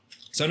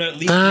 So no, at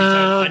least 3 times. I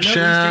know at least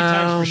 3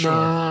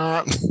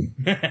 times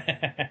for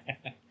sure.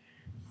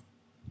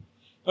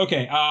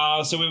 Okay,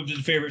 so we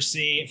did favorite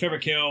scene,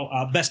 favorite kill,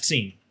 best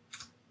scene.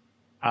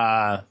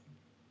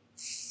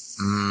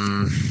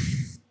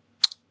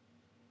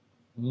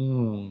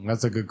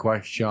 That's a good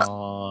question.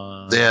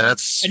 Yeah,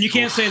 that's... And you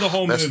can't say the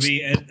whole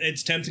movie.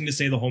 It's tempting to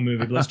say the whole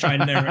movie, but let's try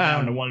and narrow it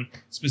down to one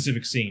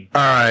specific scene.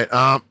 All right.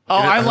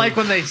 I like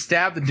when they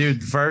stab the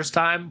dude the first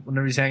time,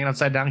 whenever he's hanging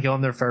upside down,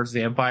 killing their first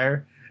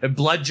vampire, and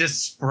blood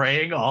just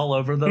spraying all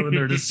over them, and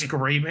they're just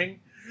screaming.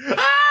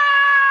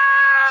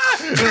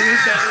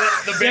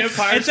 The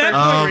vampires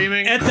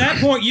screaming. At that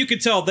point, you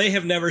could tell they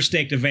have never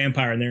staked a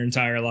vampire in their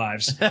entire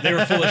lives. They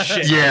were full of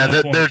shit. Yeah,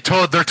 they're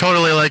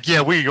totally like,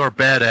 yeah, you're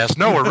badass.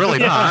 No, we're really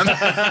not.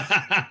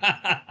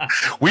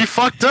 We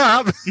fucked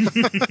up.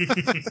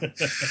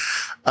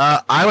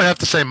 I would have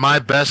to say my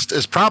best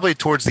is probably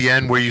towards the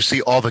end where you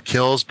see all the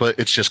kills, but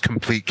it's just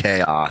complete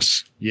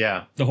chaos.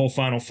 Yeah, the whole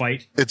final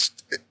fight.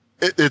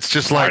 It's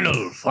just like,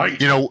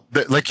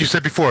 like you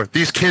said before,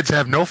 these kids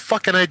have no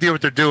fucking idea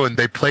what they're doing.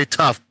 They play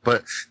tough,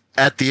 but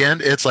at the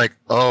end, it's like,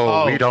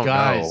 we don't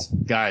know.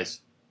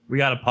 Guys, we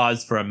got to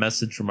pause for a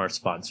message from our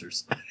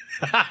sponsors.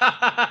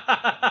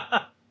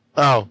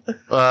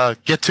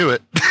 Get to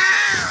it.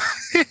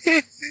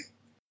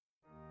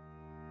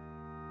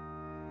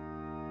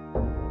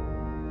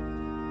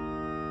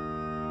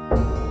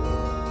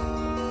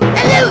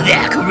 Hello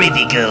there,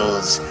 creepy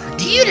ghouls.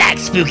 Do you like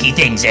spooky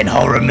things and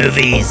horror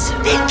movies?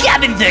 Then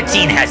Cabin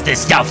 13 has the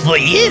stuff for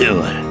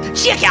you.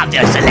 Check out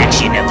their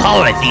selection of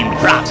horror-themed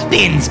props,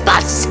 pins,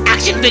 busts,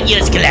 action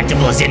figures,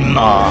 collectibles, and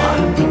more.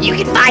 You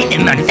can find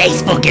them on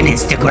Facebook and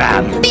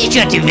Instagram. Be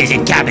sure to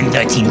visit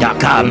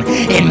cabin13.com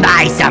and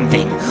buy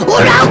something,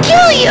 or I'll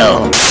kill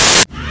you!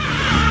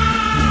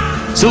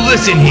 So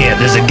listen here,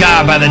 there's a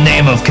guy by the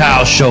name of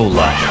Kyle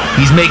Schola.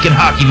 He's making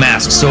hockey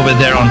masks over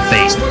there on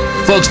Facebook.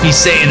 Folks be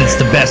saying it's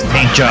the best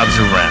paint jobs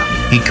around.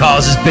 He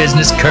calls his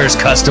business Curse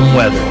Custom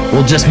Weather.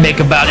 We'll just make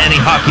about any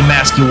hockey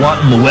mask you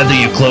want and we'll weather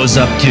your clothes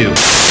up too.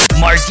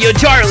 Marcio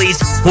Charlie's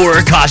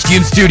Horror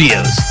Costume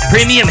Studios.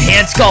 Premium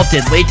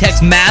hand-sculpted latex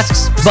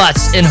masks,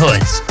 busts, and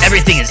hoods.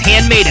 Everything is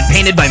handmade and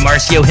painted by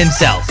Marcio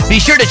himself. Be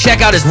sure to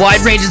check out his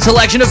wide range and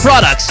selection of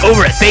products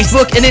over at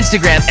Facebook and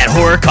Instagram at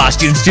Horror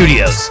Costume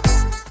Studios.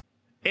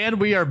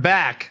 And we are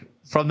back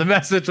from the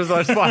message with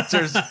our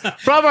sponsors.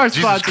 From our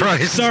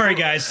sponsors. Sorry,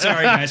 guys.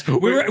 We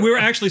were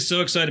actually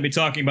so excited to be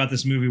talking about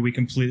this movie, we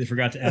completely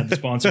forgot to add the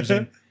sponsors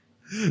in.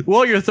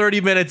 Well, you're 30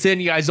 minutes in.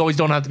 You guys always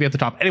don't have to be at the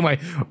top. Anyway,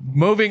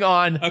 moving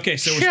on. Okay,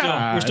 so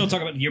we're still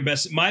talking about your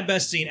best. My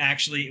best scene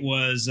actually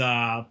was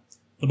the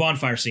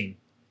bonfire scene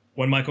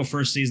when Michael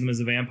first sees them as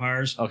the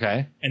vampires.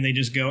 Okay, and they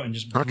just go and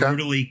just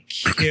brutally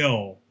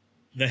kill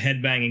the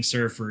headbanging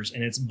surfers,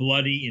 and it's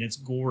bloody and it's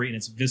gory and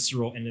it's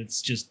visceral and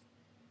it's just.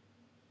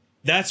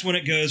 That's when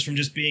it goes from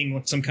just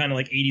being some kind of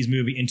like 80s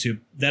movie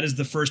into that is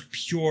the first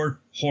pure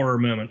horror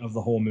moment of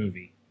the whole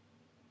movie.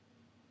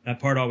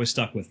 That part always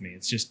stuck with me.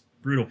 It's just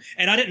brutal.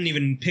 And I didn't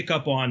even pick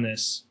up on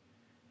this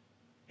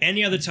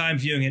any other time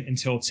viewing it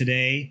until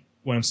today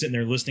when I'm sitting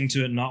there listening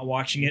to it, not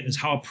watching it, is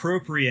how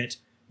appropriate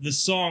the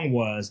song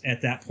was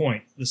at that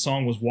point. The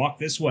song was Walk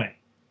This Way,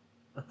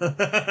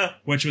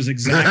 which was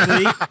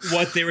exactly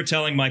what they were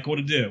telling Michael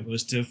to do,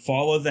 was to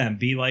follow them,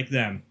 be like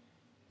them.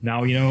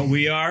 Now you know what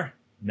we are.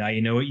 Now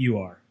you know what you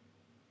are.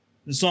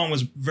 The song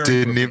was very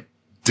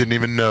didn't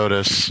even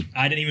notice.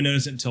 I didn't even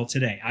notice it until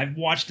today. I've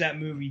watched that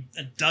movie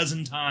a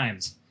dozen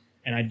times,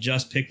 and I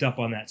just picked up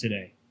on that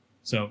today.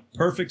 So,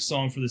 perfect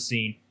song for the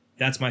scene.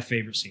 That's my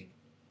favorite scene.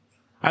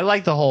 I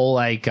like the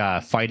whole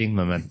fighting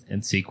them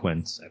in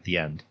sequence at the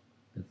end.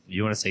 If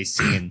you want to say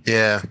scene?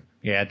 Yeah,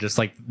 just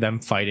like them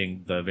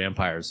fighting the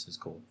vampires is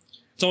cool.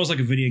 It's almost like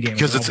a video game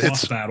because it's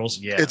boss battles.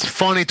 Yeah, it's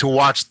funny to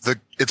watch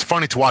It's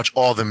funny to watch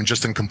all of them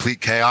just in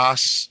complete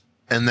chaos.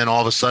 And then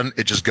all of a sudden,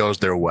 it just goes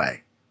their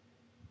way.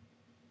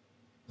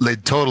 They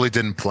totally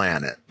didn't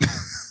plan it.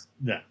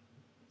 Yeah.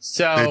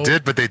 So They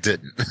did, but they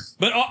didn't.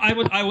 But I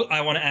want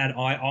to add,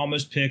 I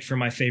almost picked for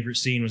my favorite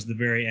scene was the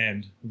very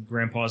end of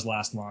Grandpa's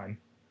last line.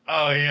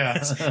 Oh,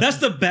 yeah. That's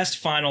the best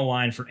final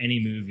line for any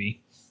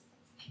movie.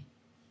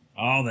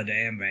 All the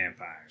damn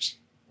vampires.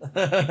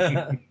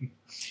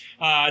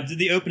 Did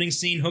the opening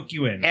scene hook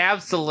you in?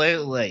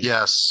 Absolutely.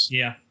 Yes.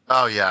 Yeah.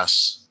 Oh,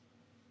 yes.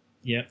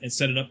 Yeah, it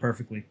set it up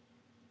perfectly.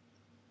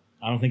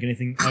 I don't think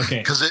anything... Okay.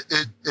 Because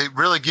it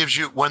really gives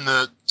you... When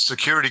the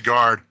security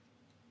guard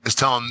is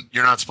telling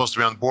you're not supposed to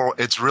be on the board,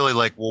 it's really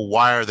like, well,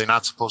 why are they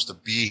not supposed to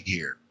be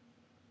here?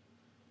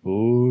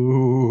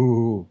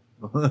 Ooh.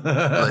 When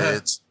I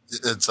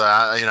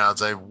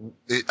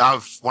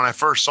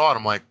first saw it,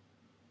 I'm like,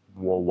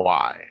 well,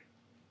 why?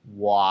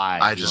 Why?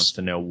 I just want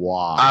to know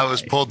why. I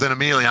was pulled in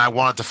immediately. I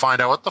wanted to find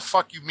out what the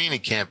fuck you mean he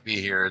can't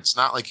be here. It's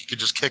not like you could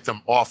just kick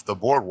them off the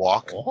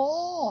boardwalk.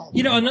 Oh.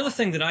 You know, another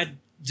thing that I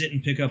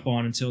didn't pick up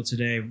on until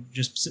today,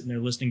 just sitting there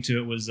listening to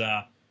it, was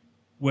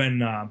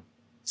when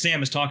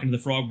Sam is talking to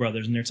the Frog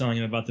Brothers and they're telling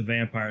him about the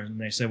vampires, and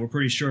they say, we're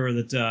pretty sure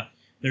that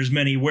there's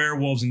many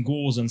werewolves and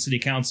ghouls on city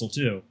council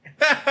too.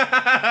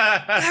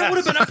 That would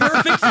have been a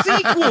perfect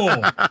sequel.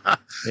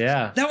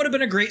 Yeah. That would have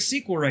been a great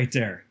sequel right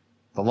there.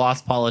 The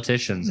Lost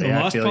Politicians. The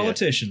Lost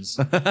Politicians.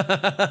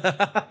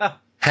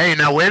 Hey,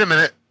 now wait a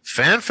minute.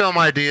 Fan film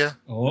idea.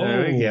 Oh.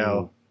 There we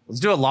go.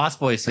 Let's do a Lost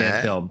Boys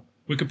fan film.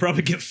 We could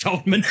probably get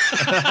Feldman.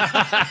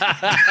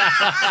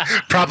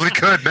 Probably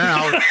could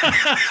now.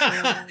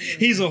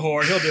 He's a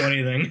whore. He'll do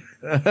anything.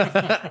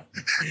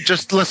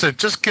 Just listen.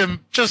 Just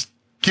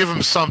give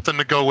him something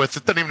to go with.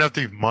 It doesn't even have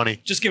to be money.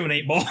 Just give him an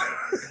 8-ball.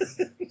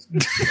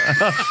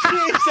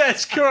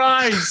 Jesus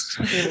Christ.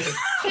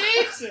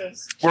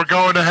 Jesus. We're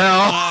going to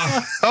hell.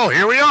 Oh,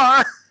 here we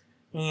are.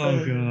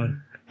 Oh,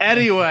 God.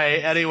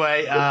 Anyway,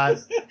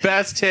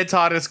 best tits,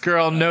 hottest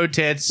girl, no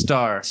tits,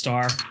 star.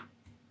 Star.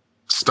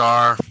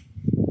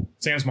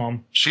 Sam's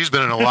mom. She's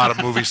been in a lot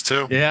of movies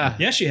too. Yeah.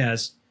 Yeah, she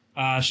has.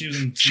 She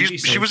was in.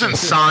 She was in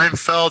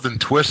Seinfeld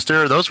and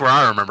Twister. Those were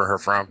I remember her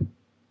from.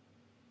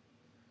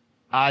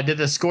 Did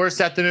the score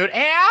set the mood?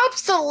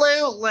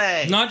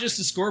 Absolutely. Not just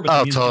the score, but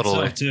the music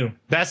itself too.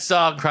 Best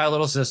song, Cry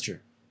Little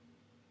Sister.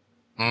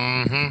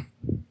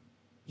 Mm-hmm.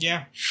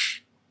 Yeah.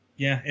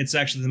 Yeah, it's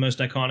actually the most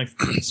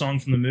iconic song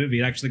from the movie.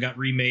 It actually got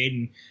remade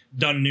and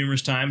done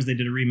numerous times. They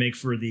did a remake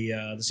for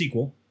the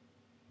sequel.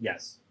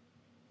 Yes.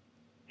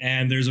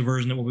 And there's a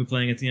version that we'll be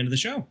playing at the end of the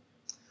show.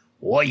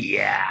 Oh,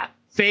 yeah.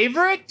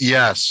 Favorite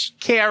Yes.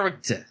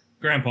 character?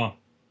 Grandpa.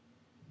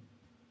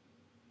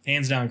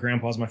 Hands down,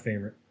 Grandpa's my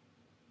favorite.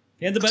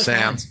 He had the best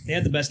Sam. lines. He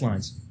had the best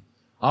lines.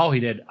 Oh, he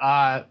did.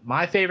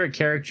 My favorite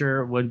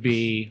character would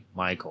be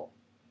Michael.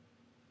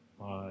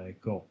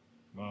 Michael.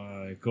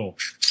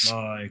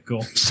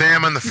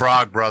 Sam and the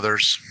Frog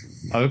Brothers.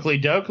 Oakley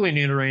Dokley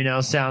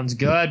Neuterino sounds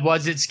good.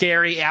 Was it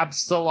scary?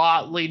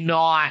 Absolutely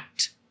not.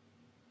 It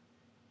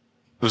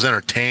was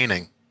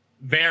entertaining.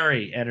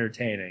 Very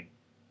entertaining.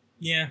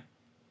 Yeah.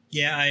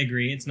 Yeah, I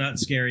agree. It's not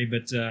scary,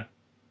 but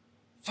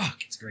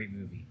fuck, it's a great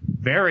movie.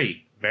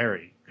 Very,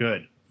 very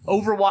good.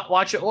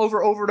 Watch it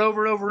over and over and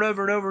over and over and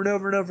over and over and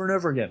over and over and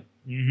over again.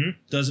 Mm-hmm.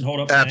 Does it hold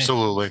up? today?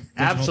 Absolutely.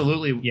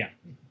 Absolutely. Yeah.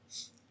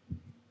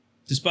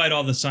 Despite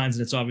all the signs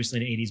that it's obviously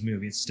an 80s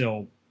movie, it's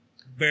still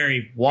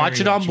very... Watch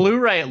very it on watchable.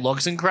 Blu-ray. It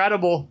looks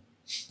incredible.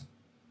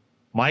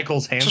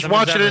 Michael's handsome. Just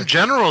watch as it ever. in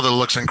general. That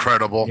looks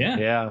incredible. Yeah.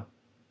 Yeah.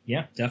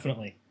 Yeah,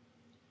 definitely.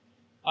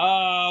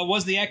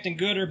 Was the acting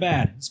good or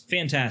bad? It's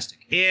fantastic.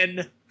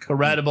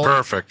 Incredible.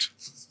 Perfect.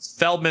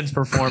 Feldman's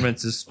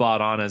performance is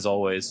spot on as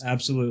always.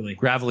 Absolutely.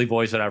 Gravelly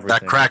voice and everything.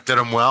 That cracked at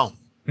him well.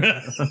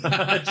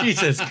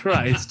 Jesus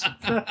Christ.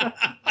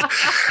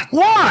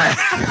 Why?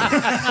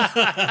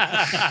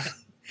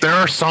 There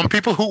are some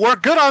people who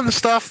work good on the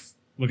stuff.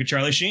 Look at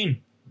Charlie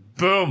Sheen.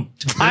 Boom.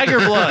 Tiger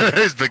Blood.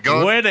 He's the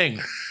goat. Winning.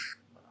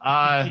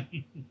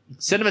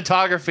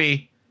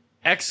 Cinematography,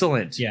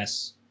 excellent.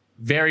 Yes.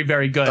 Very,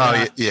 very good.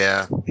 Oh,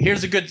 yeah.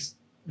 Here's a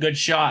good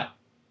shot.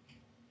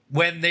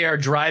 When they are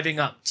driving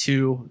up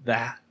to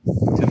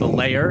the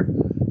lair.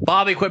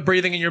 Bobby, quit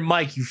breathing in your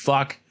mic, you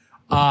fuck.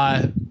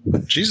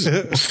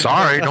 Jesus.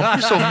 Sorry. Don't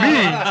be so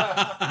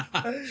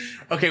mean.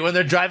 Okay, when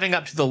they're driving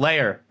up to the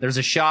lair, there's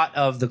a shot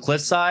of the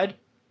cliffside,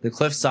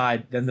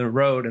 then the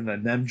road, and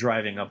then them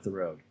driving up the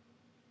road.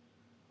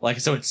 Like,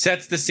 so it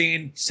sets the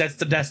scene, sets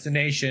the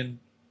destination,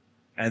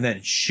 and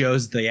then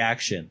shows the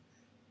action.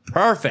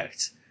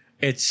 Perfect.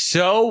 It's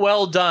so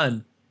well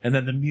done. And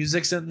then the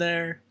music's in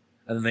there,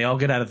 and then they all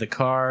get out of the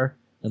car,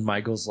 and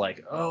Michael's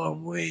like, "Oh,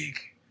 I'm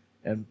weak."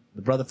 And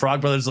the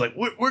Frog Brothers are like,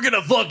 we're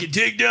gonna fucking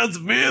take down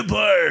some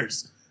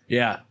vampires.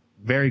 Yeah,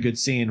 very good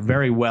scene.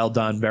 Very well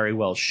done. Very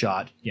well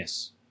shot.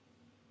 Yes.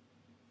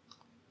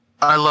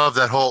 I love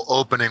that whole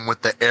opening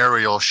with the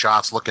aerial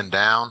shots looking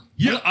down.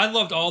 Yeah, I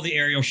loved all the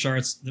aerial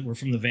shots that were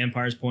from the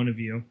vampire's point of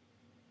view.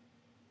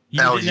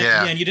 Hell didn't-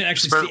 yeah. and you didn't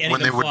actually see any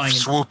when of they them would flying.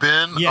 swoop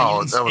in. Yeah,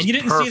 Oh, that was and you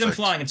didn't perfect. see them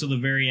flying until the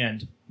very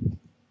end.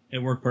 It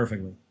worked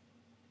perfectly.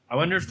 I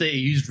wonder if they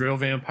used real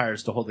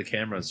vampires to hold the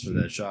cameras for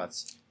the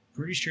shots.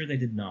 Pretty sure they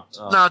did not.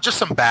 No, just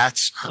some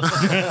bats.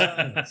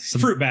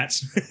 Fruit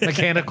bats.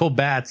 Mechanical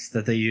bats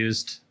that they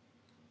used.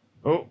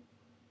 Oh.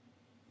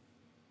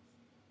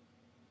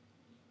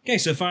 Okay,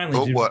 so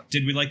finally, what?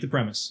 did we like the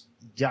premise?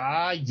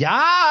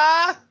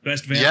 Yeah.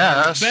 Best vampire,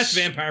 Yes. best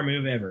vampire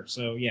move ever.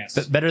 So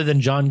yes, Better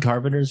than John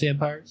Carpenter's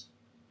vampires?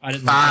 I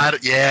didn't.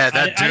 Like Yeah, that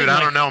I dude, didn't I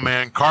like- don't know,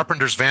 man.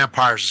 Carpenter's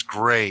Vampires is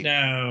great.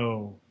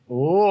 No,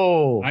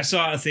 Oh. I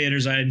saw it in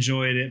theaters. I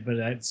enjoyed it, but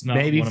it's not.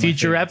 Maybe one of my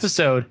future favorites.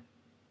 episode.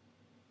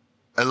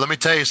 And let me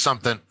tell you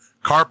something.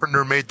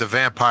 Carpenter made the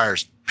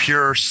vampires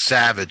pure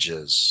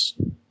savages.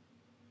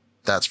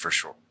 That's for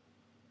sure.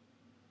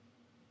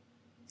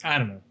 I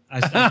don't know.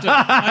 I'm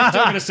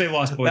still going to say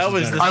Lost Boys. That is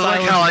was better. the- I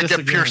like how I get pure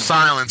disagreement.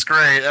 silence.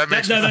 Great. That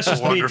makes me that's feel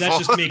just me. wonderful.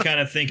 That's just me kind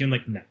of thinking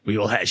like, no. We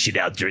will hash it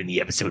out during the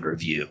episode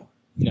review.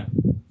 No.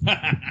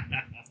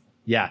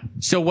 Yeah.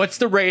 So what's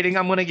the rating?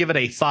 I'm going to give it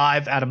a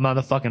 5 out of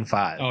motherfucking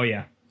 5. Oh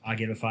yeah, I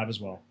give it 5 as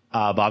well.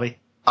 Bobby?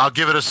 I'll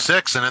give it a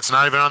 6, and it's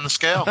not even on the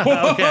scale.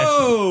 Okay.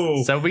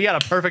 Whoa! So we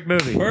got a perfect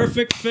movie.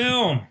 Perfect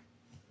film.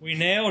 We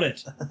nailed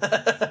it.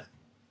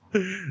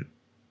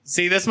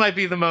 See, this might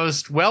be the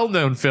most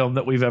well-known film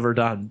that we've ever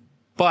done,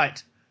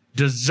 but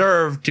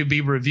deserved to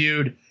be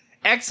reviewed.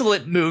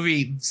 Excellent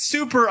movie,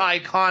 super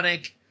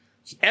iconic,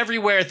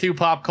 everywhere through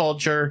pop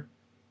culture.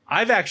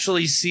 I've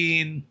actually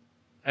seen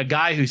a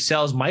guy who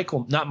sells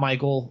not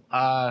Michael,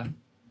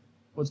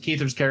 what's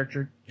Keither's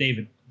character?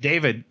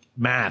 David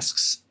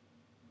masks.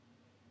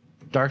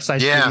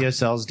 Darkside Yeah. Studio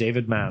sells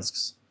David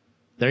masks.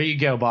 There you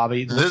go,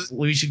 Bobby.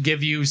 We should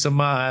give you some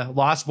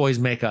Lost Boys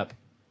makeup.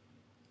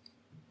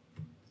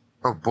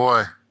 Oh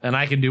boy. And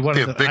I can do one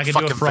Be of a the, big I can do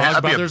a fucking Frog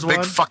I'd be a Brothers big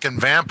one. fucking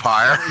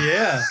vampire.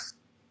 Yeah.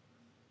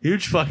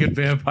 Huge fucking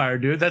vampire,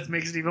 dude. That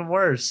makes it even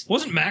worse.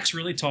 Wasn't Max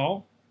really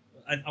tall?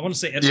 I want to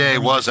say Edward Yeah, he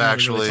Norton was really,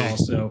 actually. really tall,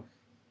 so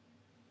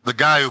The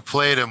guy who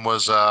played him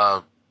was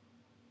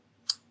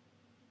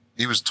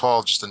he was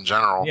tall just in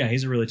general. yeah,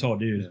 he's a really tall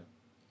dude.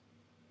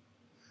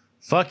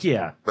 Fuck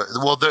yeah. But,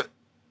 well,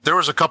 there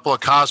was a couple of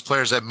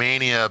cosplayers at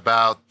Mania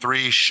about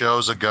 3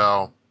 shows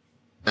ago,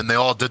 and they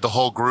all did the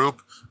whole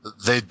group.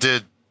 They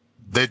did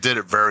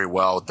it very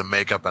well with the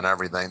makeup and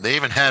everything. They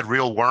even had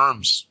real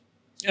worms.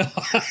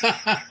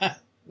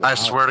 I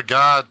swear to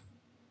God.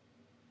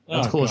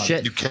 That's cool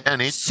shit. You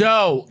can eat.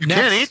 So you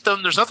can't eat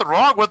them. There's nothing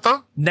wrong with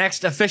them.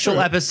 Next official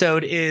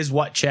episode is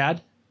what,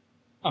 Chad?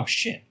 Oh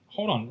shit!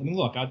 Hold on. Let me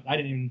look. I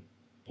didn't even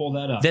pull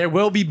that up. There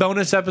will be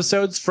bonus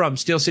episodes from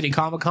Steel City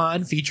Comic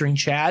Con featuring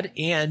Chad,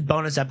 and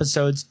bonus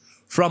episodes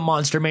from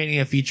Monster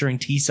Mania featuring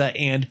Tisa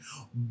and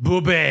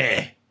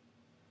Booby.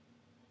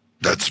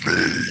 That's me.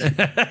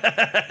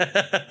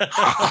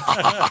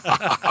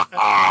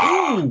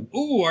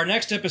 Ooh! Our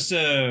next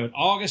episode,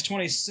 August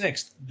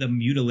 26th, The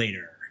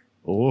Mutilator.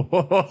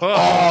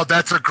 Oh,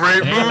 that's a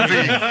great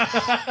movie.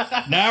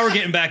 Now we're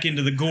getting back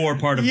into the gore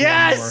part of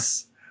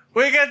Yes,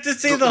 we get to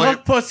see the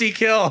hook pussy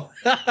kill.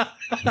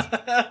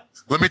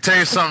 Let me tell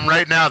you something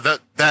right now.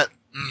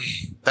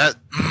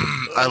 I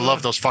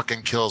love those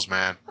fucking kills,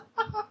 man.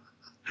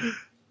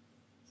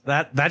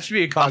 That should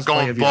be a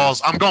cosplay of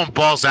yours. I'm going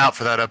balls out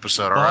for that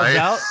episode. All right.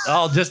 Out?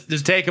 Oh,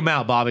 just take him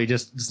out, Bobby.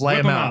 Just lay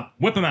him out.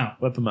 Whip him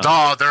out. Whip him out.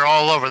 Oh, they're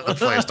all over the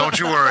place. Don't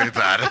you worry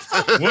about it.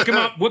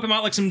 Whip him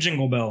out like some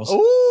jingle bells.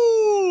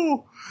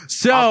 Ooh.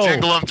 So I'll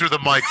jingle them through the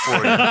mic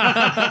for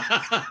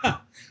you.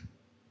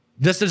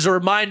 Just as a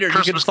reminder,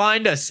 you can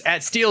find us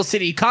at Steel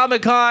City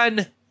Comic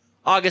Con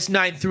August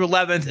 9th through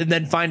 11th, and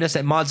then find us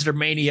at Monster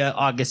Mania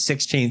August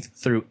 16th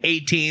through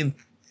 18th,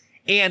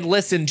 and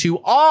listen to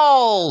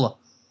all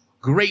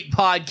great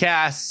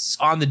podcasts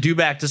on the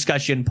Dewback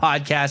Discussion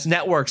Podcast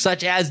Network,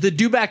 such as the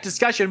Dewback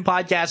Discussion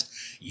Podcast,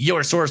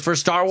 your source for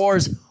Star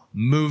Wars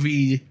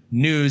movie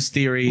news,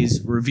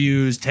 theories,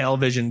 reviews,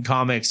 television,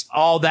 comics,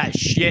 all that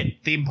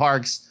shit, theme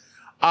parks.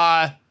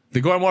 The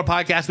Gore More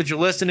Podcast, which you're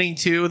listening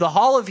to, the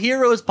Hall of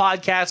Heroes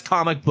Podcast,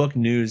 comic book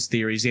news,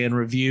 theories, and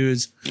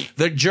reviews,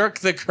 the Jerk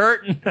the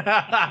Curtain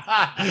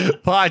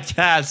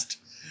Podcast,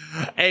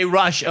 A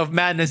Rush of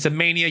Madness and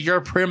Mania, your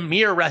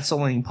premier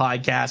wrestling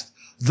podcast,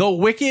 the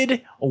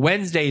Wicked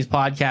Wednesdays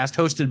Podcast,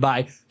 hosted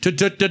by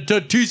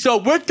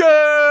Tisa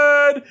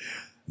Wicked,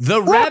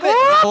 the Rabbit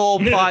Hole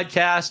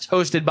Podcast,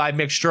 hosted by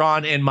Mick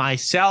Strawn and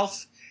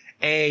myself,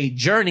 a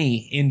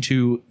journey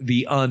into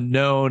the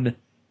unknown.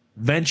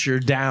 Venture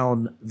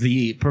down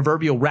the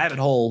proverbial rabbit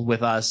hole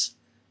with us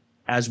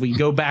as we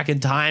go back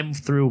in time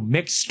through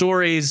mixed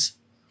stories,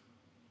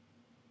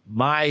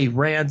 my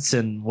rants,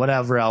 and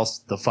whatever else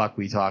the fuck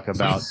we talk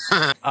about.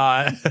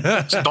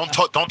 Don't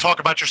talk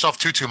about yourself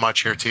too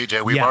much here,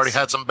 TJ. We've already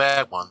had some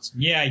bad ones.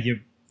 Yeah, you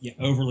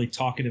overly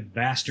talkative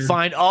bastard.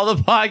 Find all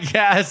the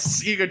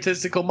podcasts,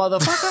 egotistical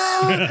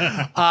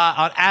motherfucker,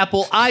 on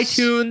Apple,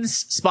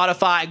 iTunes,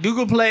 Spotify,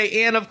 Google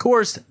Play, and of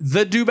course,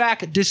 the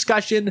Dewback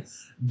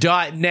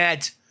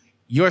Discussion.net,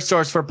 your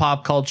source for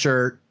pop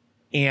culture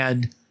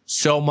and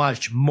so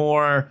much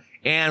more.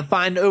 And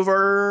find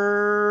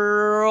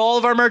over all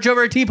of our merch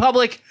over at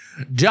tpublic.com.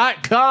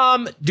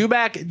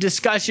 Dewback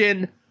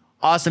Discussion,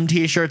 awesome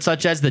t-shirts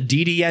such as the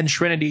DDN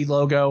Trinity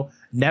logo,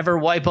 Never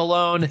Wipe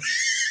Alone,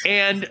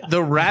 and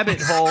the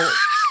Rabbit Hole.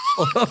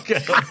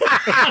 Okay.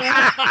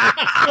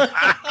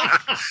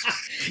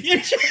 you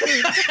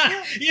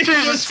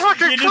Jesus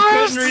fucking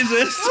Christ. Couldn't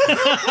resist.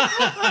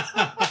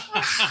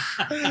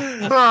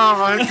 Oh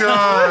my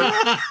god.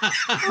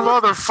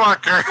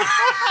 Motherfucker.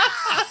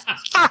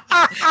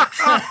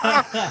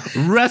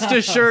 Rest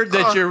assured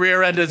that your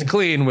rear end is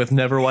clean with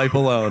Never Wipe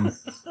Alone.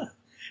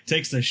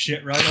 Takes the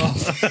shit right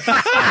off.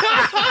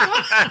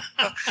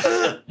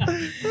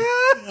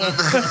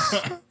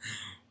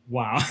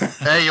 Wow.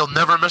 Hey, you'll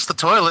never miss the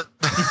toilet.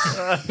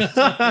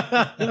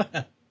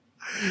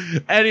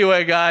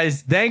 Anyway,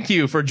 guys, thank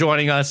you for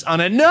joining us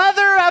on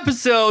another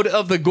episode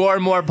of the Gore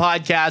More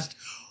Podcast.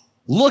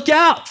 Look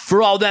out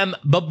for all them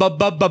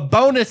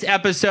bonus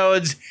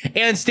episodes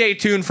and stay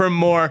tuned for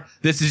more.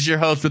 This is your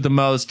host with the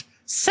most,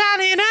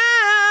 signing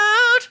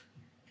out.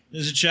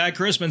 This is Chad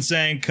Chrisman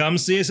saying, come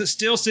see us at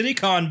Steel City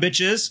Con,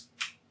 bitches.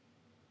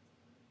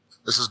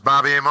 This is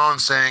Bobby Amon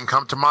saying,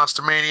 come to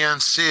Monster Mania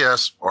and see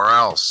us, or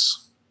else.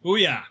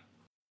 Booyah.